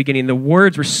worship in the beginning. The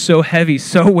words were so heavy,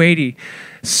 so weighty,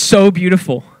 so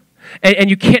beautiful. And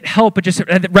you can't help but just, it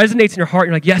resonates in your heart.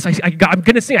 You're like, yes, I'm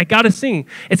going to sing. I got to sing.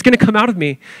 It's going to come out of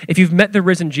me. If you've met the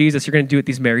risen Jesus, you're going to do what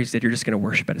these Marys did. You're just going to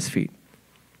worship at his feet.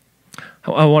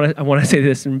 I want to say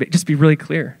this and just be really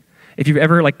clear. If you've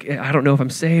ever, I don't know if I'm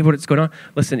saved, what's going on,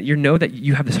 listen, you know that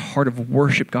you have this heart of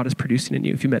worship God is producing in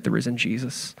you if you met the risen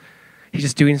Jesus. He's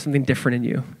just doing something different in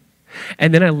you.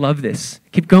 And then I love this.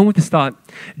 Keep going with this thought.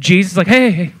 Jesus is like,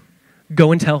 hey,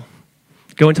 go and tell.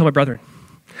 Go and tell my brethren.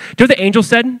 Do you know what the angel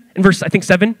said in verse,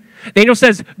 7? The angel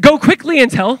says, go quickly and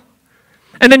tell.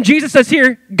 And then Jesus says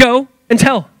here, go and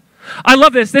tell. I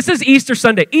love this. This is Easter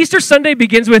Sunday. Easter Sunday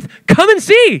begins with, come and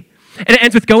see. And it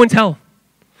ends with, go and tell.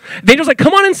 The angel's like,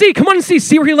 come on and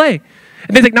see where he lay.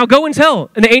 And they're like, now go and tell.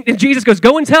 And Jesus goes,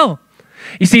 go and tell.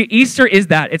 You see, Easter is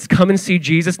that. It's come and see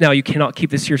Jesus. Now you cannot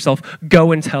keep this to yourself.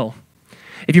 Go and tell.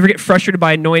 If you ever get frustrated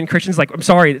by annoying Christians, I'm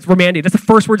sorry, it's Romandy. That's the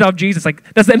first words out of Jesus.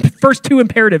 That's the first 2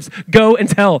 imperatives. Go and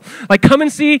tell. Come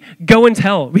and see, go and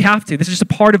tell. We have to. This is just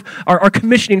a part of our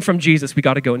commissioning from Jesus. We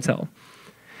got to go and tell.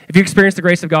 If you experience the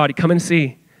grace of God, you come and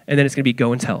see, and then it's going to be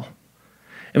go and tell.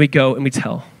 And we go and we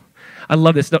tell. I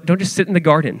love this. Don't just sit in the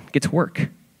garden. Get to work.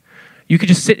 You could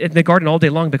just sit in the garden all day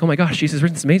long and be like, oh my gosh, Jesus is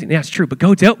risen. It's amazing. Yeah, it's true. But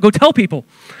go tell people.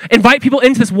 Invite people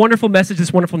into this wonderful message,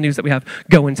 this wonderful news that we have.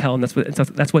 Go and tell. And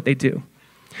that's what they do.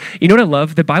 You know what I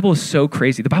love? The Bible is so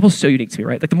crazy. The Bible is so unique to me,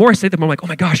 right? The more I say it, the more I'm like, oh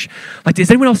my gosh.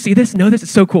 Does anyone else see this? Know this?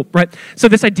 It's so cool, right? So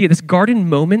this idea, this garden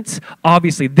moment,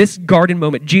 obviously, this garden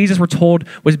moment, Jesus, we're told,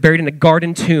 was buried in a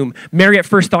garden tomb. Mary at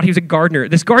first thought he was a gardener.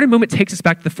 This garden moment takes us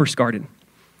back to the first garden.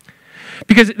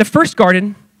 Because the first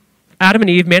garden, Adam and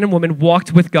Eve, man and woman,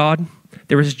 walked with God.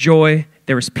 There was joy.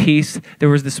 There was peace. There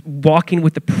was this walking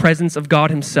with the presence of God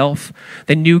himself.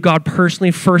 They knew God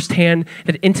personally, firsthand,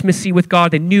 had intimacy with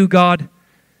God. They knew God.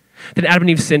 Then Adam and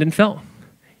Eve sinned and fell.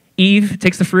 Eve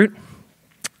takes the fruit,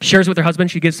 shares it with her husband.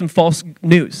 She gives some false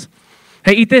news.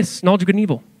 Hey, eat this, knowledge of good and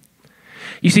evil.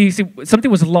 You see,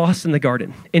 something was lost in the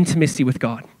garden, intimacy with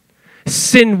God.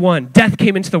 Sin won. Death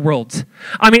came into the world.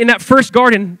 In that first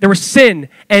garden, there was sin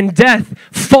and death,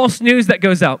 false news that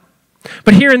goes out.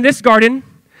 But here in this garden,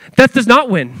 death does not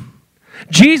win.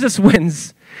 Jesus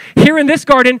wins. Here in this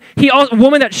garden, a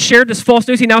woman that shared this false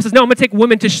news, he now says, no, I'm going to take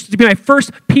women to be my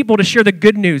first people to share the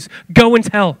good news. Go and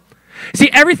tell. See,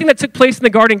 everything that took place in the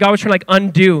garden, God was trying to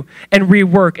undo and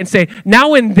rework and say,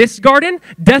 now in this garden,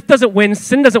 death doesn't win,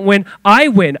 sin doesn't win, I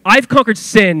win. I've conquered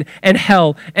sin and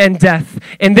hell and death.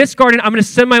 In this garden, I'm going to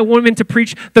send my women to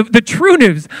preach the true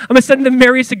news. I'm going to send the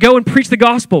Marys to go and preach the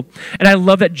gospel. And I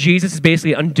love that Jesus is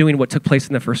basically undoing what took place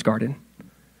in the first garden.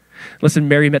 Listen,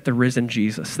 Mary met the risen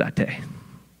Jesus that day.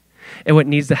 And what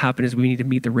needs to happen is we need to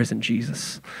meet the risen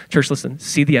Jesus. Church, listen,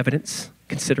 see the evidence.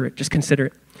 Consider it. Just consider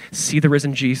it. See the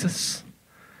risen Jesus.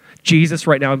 Jesus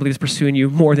right now, I believe, is pursuing you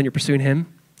more than you're pursuing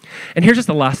him. And here's just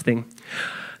the last thing.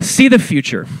 See the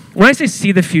future. When I say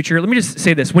see the future, let me just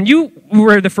say this. When you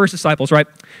were the first disciples, right,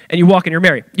 and you walk in, you're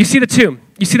Mary, you see the tomb.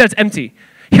 You see that it's empty.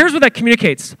 Here's what that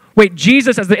communicates. Wait,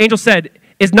 Jesus, as the angel said,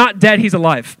 is not dead. He's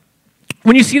alive.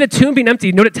 When you see the tomb being empty,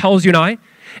 you know what it tells you and I?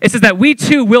 It says that we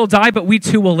too will die, but we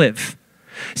too will live.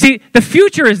 See, the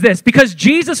future is this. Because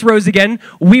Jesus rose again,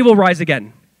 we will rise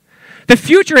again. The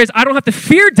future is I don't have to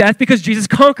fear death because Jesus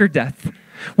conquered death.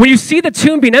 When you see the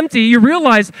tomb being empty, you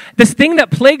realize this thing that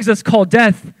plagues us called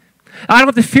death, I don't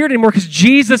have to fear it anymore because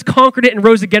Jesus conquered it and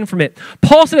rose again from it.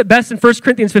 Paul said it best in 1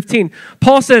 Corinthians 15.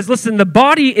 Paul says, listen, the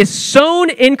body is sown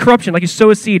in corruption, like you sow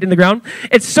a seed in the ground.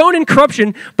 It's sown in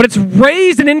corruption, but it's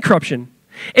raised in incorruption.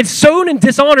 It's sown in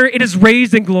dishonor, it is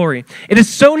raised in glory. It is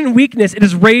sown in weakness, it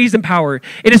is raised in power.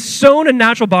 It is sown a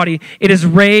natural body, it is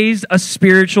raised a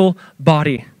spiritual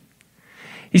body.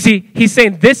 You see, he's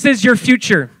saying, this is your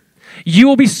future. You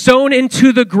will be sown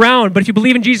into the ground, but if you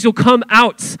believe in Jesus, you'll come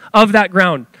out of that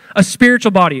ground. A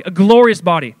spiritual body, a glorious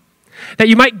body. That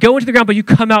you might go into the ground, but you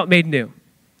come out made new.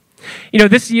 You know,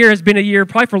 this year has been a year,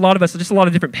 probably for a lot of us, just a lot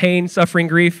of different pain, suffering,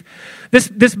 grief.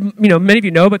 This, many of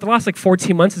you know, but the last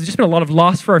 14 months has just been a lot of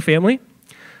loss for our family.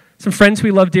 Some friends who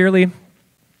we love dearly.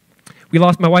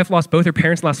 My wife lost both her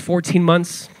parents in the last 14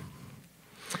 months.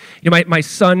 You know, my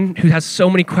son, who has so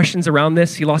many questions around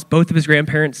this, he lost both of his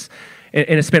grandparents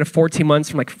in a span of 14 months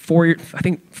from 4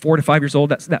 to 5 years old,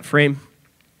 that's that frame.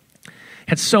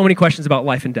 Had so many questions about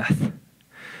life and death.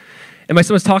 And my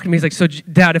son was talking to me, he's like, so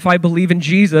Dad, if I believe in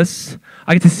Jesus,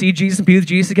 I get to see Jesus and be with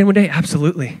Jesus again one day?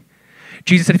 Absolutely.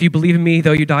 Jesus said, if you believe in me,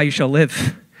 though you die, you shall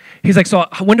live. He's like, so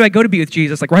when do I go to be with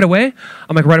Jesus? Right away?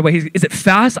 I'm like, right away. Is it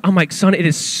fast? I'm like, son, it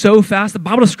is so fast. The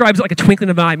Bible describes it like a twinkling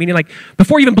of an eye, meaning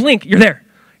before you even blink, you're there.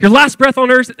 Your last breath on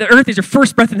earth is your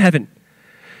first breath in heaven.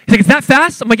 He's like, it's that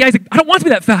fast? I'm like, yeah. He's like, I don't want to be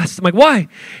that fast. I'm like, why?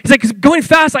 He's like, because going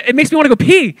fast, it makes me want to go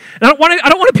pee. And I don't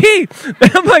want to pee.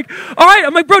 And I'm like, all right.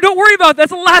 I'm like, bro, don't worry about that.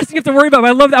 That's the last thing you have to worry about. But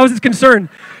I love that was his concern.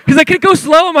 He's like, can it go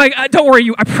slow? I'm like, don't worry.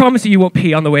 I promise you won't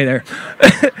pee on the way there.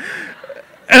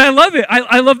 And I love it.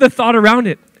 I love the thought around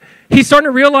it. He's starting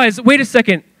to realize, wait a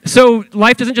second. So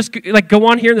life doesn't just like go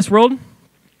on here in this world?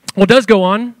 Well, it does go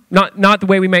on. Not the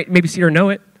way we might maybe see it or know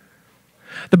it.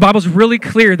 The Bible's really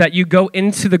clear that you go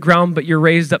into the ground, but you're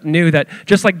raised up new, that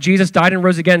just like Jesus died and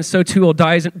rose again, so too will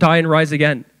die and rise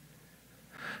again.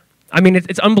 I mean,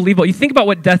 it's unbelievable. You think about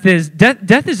what death is.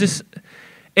 Death is just,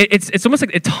 it's almost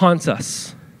like it taunts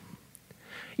us.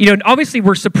 You know, obviously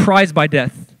we're surprised by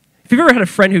death. If you've ever had a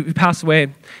friend who passed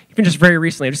away, even just very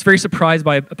recently, I'm just very surprised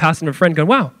by a passing of a friend going,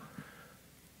 wow.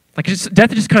 Like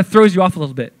death just kind of throws you off a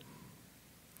little bit.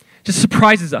 Just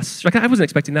surprises us. You're like, I wasn't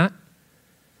expecting that.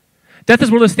 Death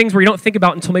is one of those things where you don't think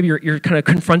about until maybe you're kind of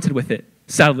confronted with it,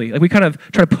 sadly. Like we kind of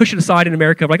try to push it aside in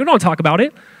America. We're like, I don't want to talk about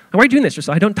it. Like, why are you doing this,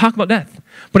 Josiah? Don't talk about death.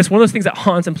 But it's one of those things that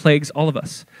haunts and plagues all of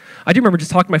us. I do remember just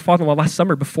talking to my father-in-law last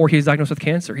summer before he was diagnosed with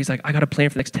cancer. He's like, I got a plan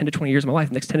for the next 10 to 20 years of my life,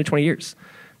 the next 10 to 20 years.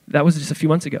 That was just a few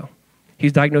months ago. He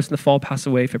was diagnosed in the fall, passed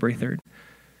away February 3rd.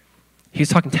 He's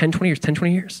talking 10, 20 years, 10,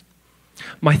 20 years.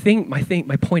 My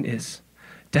point is,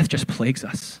 death just plagues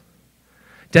us.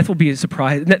 Death will be a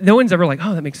surprise. No one's ever like,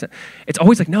 oh, that makes sense. It's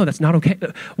always like, no, that's not okay.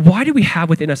 Why do we have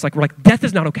within us, like, we're like, death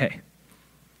is not okay?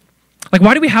 Like,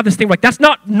 why do we have this thing like, that's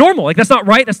not normal. Like, that's not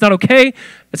right. That's not okay.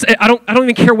 I don't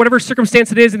even care whatever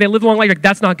circumstance it is, and they live a long life. Like,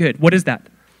 that's not good. What is that?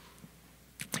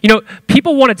 You know,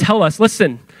 people want to tell us,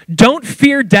 listen, don't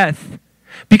fear death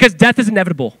because death is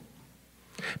inevitable.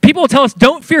 People will tell us,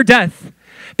 don't fear death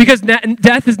because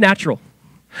death is natural.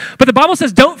 But the Bible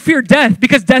says, don't fear death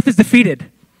because death is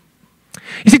defeated.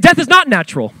 You see, death is not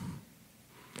natural.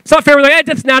 It's not fair. We're like, hey,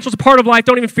 death's natural. It's a part of life.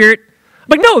 Don't even fear it. I'm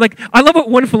like, no, like, I love what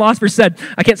one philosopher said.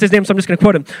 I can't say his name, so I'm just going to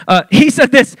quote him. He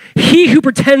said this, he who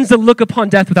pretends to look upon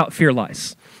death without fear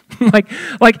lies. like,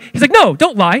 he's like, no,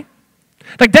 don't lie.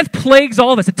 Like, death plagues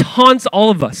all of us. It taunts all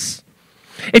of us.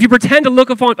 If you pretend to look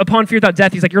upon fear without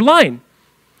death, he's like, you're lying.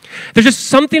 There's just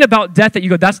something about death that you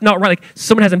go, that's not right. Like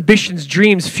someone has ambitions,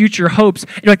 dreams, future hopes,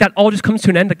 and you're like, that all just comes to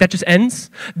an end, like that just ends.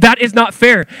 That is not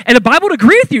fair. And the Bible would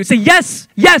agree with you. Say, yes,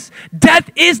 death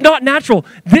is not natural.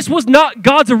 This was not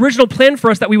God's original plan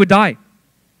for us that we would die.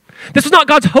 This was not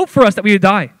God's hope for us that we would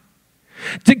die.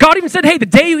 God even said, hey, the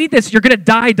day you eat this, you're going to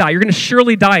die. You're going to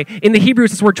surely die. In the Hebrew,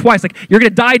 it's this word twice. Like, you're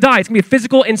going to die. It's going to be a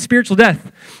physical and spiritual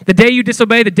death. The day you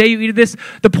disobey, the day you eat this.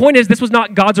 The point is, this was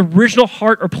not God's original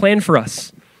heart or plan for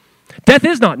us. Death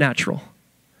is not natural.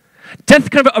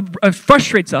 Death kind of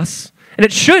frustrates us, and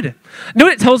it should. You know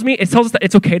what it tells me? It tells us that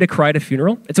it's okay to cry at a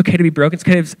funeral. It's okay to be broken. It's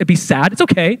okay to be sad. It's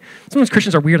okay. Sometimes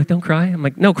Christians are weird, like, don't cry. I'm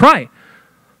like, no, cry.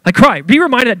 Like, cry. Be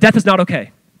reminded that death is not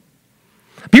okay.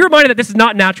 Be reminded that this is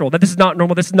not natural, that this is not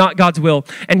normal, this is not God's will.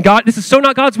 And God, this is so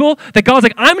not God's will that God's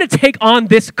like, I'm going to take on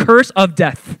this curse of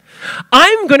death.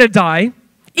 I'm going to die,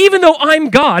 even though I'm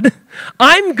God.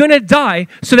 I'm going to die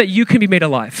so that you can be made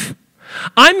alive.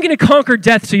 I'm going to conquer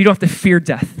death so you don't have to fear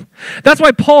death. That's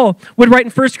why Paul would write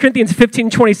in 1 Corinthians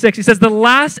 15:26, he says, the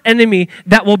last enemy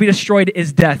that will be destroyed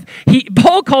is death.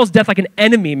 Paul calls death like an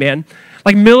enemy, man,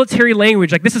 like military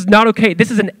language. Like, this is not okay.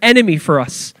 This is an enemy for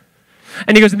us.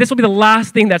 And he goes, this will be the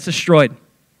last thing that's destroyed.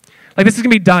 Like, this is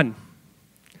going to be done.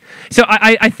 So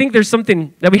I think there's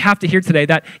something that we have to hear today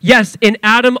that, yes, in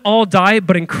Adam all die,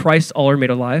 but in Christ all are made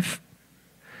alive.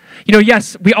 You know,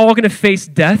 yes, we all going to face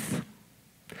death,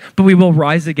 but we will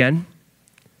rise again.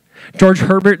 George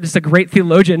Herbert, just a great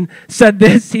theologian, said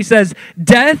this. He says,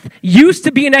 death used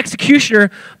to be an executioner,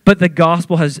 but the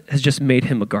gospel has just made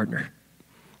him a gardener.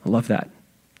 I love that.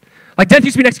 Like, death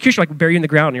used to be an executioner, like bury you in the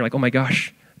ground, and you're like, oh my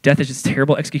gosh, death is just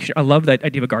terrible execution. I love that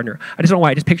idea of a gardener. I just don't know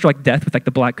why. I just picture like death with like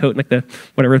the black coat and like the,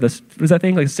 whatever, this, what is that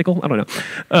thing? Like a sickle? I don't know.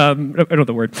 I don't know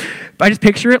the word. But I just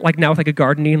picture it like now with like a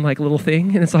gardening like little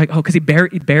thing. And it's like, oh, because he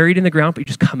buried in the ground, but you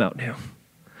just come out new.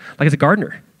 Like as a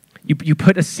gardener. You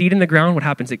put a seed in the ground, what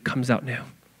happens? It comes out new.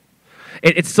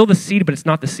 It's still the seed, but it's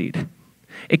not the seed.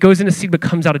 It goes into seed, but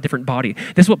comes out a different body.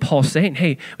 This is what Paul's saying.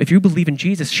 Hey, if you believe in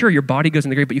Jesus, sure, your body goes in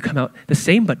the grave, but you come out the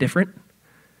same, but different.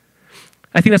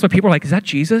 I think that's why people are like, is that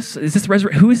Jesus? Is this the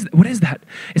resurrection? What is that?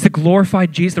 It's the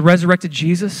glorified Jesus, the resurrected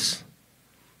Jesus.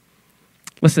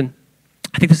 Listen,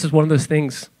 I think this is one of those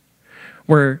things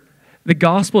where the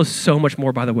gospel is so much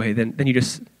more, by the way, than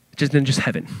just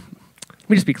heaven.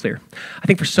 Let me just be clear. I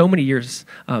think for so many years,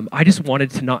 I just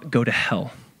wanted to not go to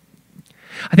hell.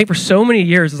 I think for so many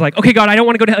years, it's like, okay, God, I don't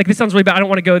want to go to hell. Like, this sounds really bad. I don't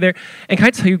want to go there. And can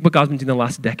I tell you what God's been doing the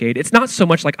last decade? It's not so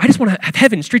much like, I just want to have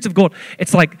heaven, streets of gold.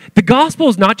 It's like, the gospel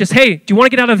is not just, hey, do you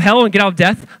want to get out of hell and get out of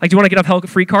death? Like, do you want to get out of hell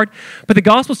free card? But the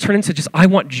gospel's turned into just, I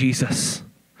want Jesus.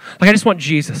 Like, I just want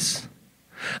Jesus.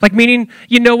 Like, meaning,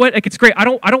 you know what? Like, it's great. I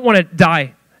don't want to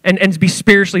die and be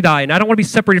spiritually die, and I don't want to be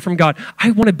separated from God.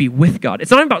 I want to be with God. It's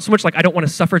not about so much like I don't want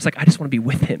to suffer. It's like I just want to be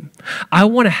with him. I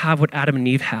want to have what Adam and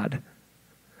Eve had.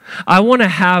 I want to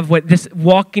have what this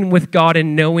walking with God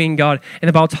and knowing God, and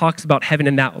the Bible talks about heaven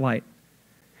in that light.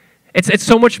 It's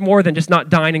so much more than just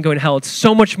not dying and going to hell. It's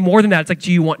so much more than that. It's like,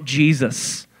 do you want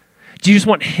Jesus? Do you just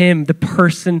want him, the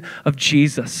person of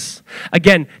Jesus?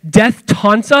 Again, death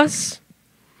taunts us.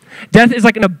 Death is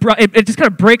like it just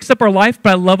kind of breaks up our life,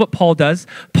 but I love what Paul does.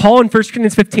 Paul in 1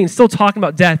 Corinthians 15, still talking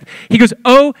about death. He goes,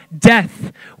 oh,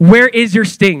 death, where is your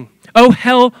sting? Oh,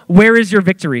 hell, where is your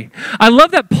victory? I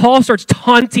love that Paul starts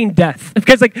taunting death.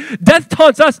 Because like, death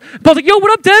taunts us. Paul's like, yo,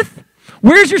 what up, death?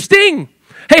 Where's your sting?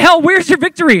 Hey, hell, where's your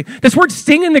victory? This word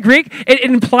sting in the Greek, it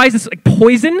implies this like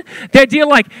poison. The idea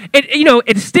like,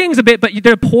 it stings a bit, but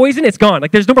the poison, it's gone.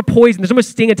 Like there's no more poison. There's no more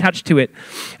sting attached to it.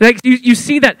 Like you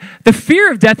see that the fear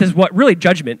of death is what really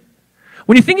judgment.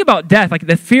 When you think about death, like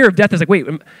the fear of death is like, wait,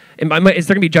 is there going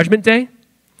to be judgment day?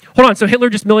 Hold on, so Hitler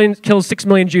just kills 6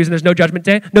 million Jews and there's no judgment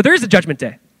day? No, there is a judgment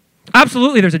day.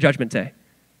 Absolutely there's a judgment day.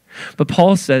 But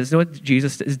Paul says, you know what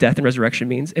Jesus' death and resurrection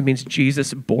means? It means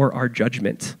Jesus bore our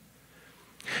judgment.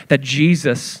 That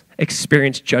Jesus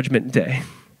experienced judgment day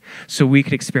so we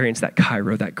could experience that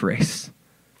Cairo, that grace.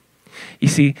 You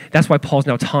see, that's why Paul's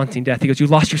now taunting death. He goes, you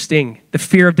lost your sting. The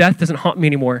fear of death doesn't haunt me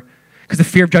anymore because the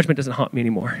fear of judgment doesn't haunt me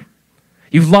anymore.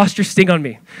 You've lost your sting on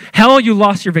me. Hell, you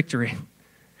lost your victory.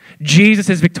 Jesus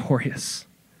is victorious.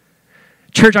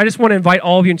 Church, I just want to invite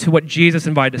all of you into what Jesus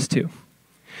invited us to.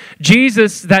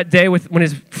 Jesus, that day when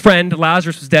his friend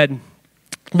Lazarus was dead,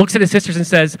 looks at his sisters and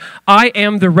says, I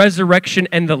am the resurrection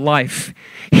and the life.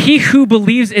 He who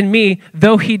believes in me,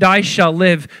 though he die, shall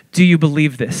live. Do you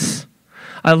believe this?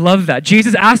 I love that.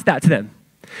 Jesus asked that to them.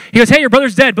 He goes, hey, your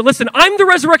brother's dead, but listen, I'm the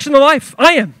resurrection and the life.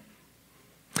 I am.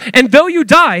 And though you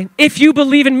die, if you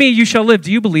believe in me, you shall live.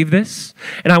 Do you believe this?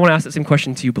 And I want to ask that same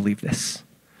question. Do you believe this?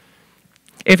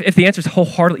 If the answer is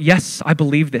wholeheartedly, yes, I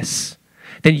believe this,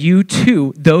 then you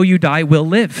too, though you die, will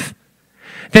live.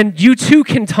 Then you too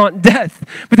can taunt death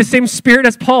with the same spirit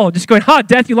as Paul, just going,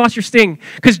 death, you lost your sting,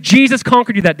 because Jesus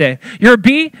conquered you that day. You're a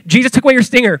bee, Jesus took away your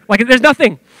stinger. Like, there's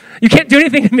nothing. You can't do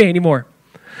anything to me anymore.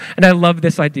 And I love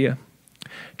this idea.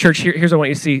 Church, here's what I want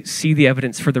you to see. See the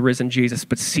evidence for the risen Jesus,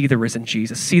 but see the risen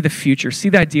Jesus. See the future. See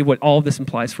the idea of what all of this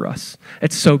implies for us.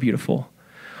 It's so beautiful.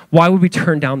 Why would we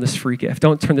turn down this free gift?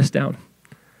 Don't turn this down.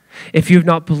 If you have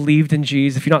not believed in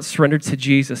Jesus, if you've not surrendered to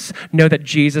Jesus, know that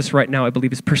Jesus right now, I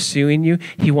believe, is pursuing you.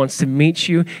 He wants to meet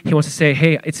you. He wants to say,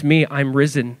 hey, it's me. I'm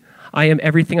risen. I am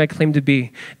everything I claim to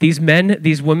be. These men,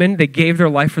 these women, they gave their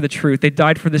life for the truth. They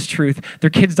died for this truth. Their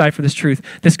kids died for this truth.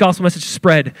 This gospel message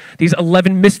spread. These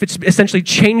 11 misfits essentially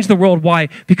changed the world. Why?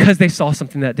 Because they saw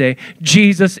something that day.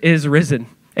 Jesus is risen.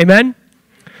 Amen?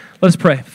 Let's pray.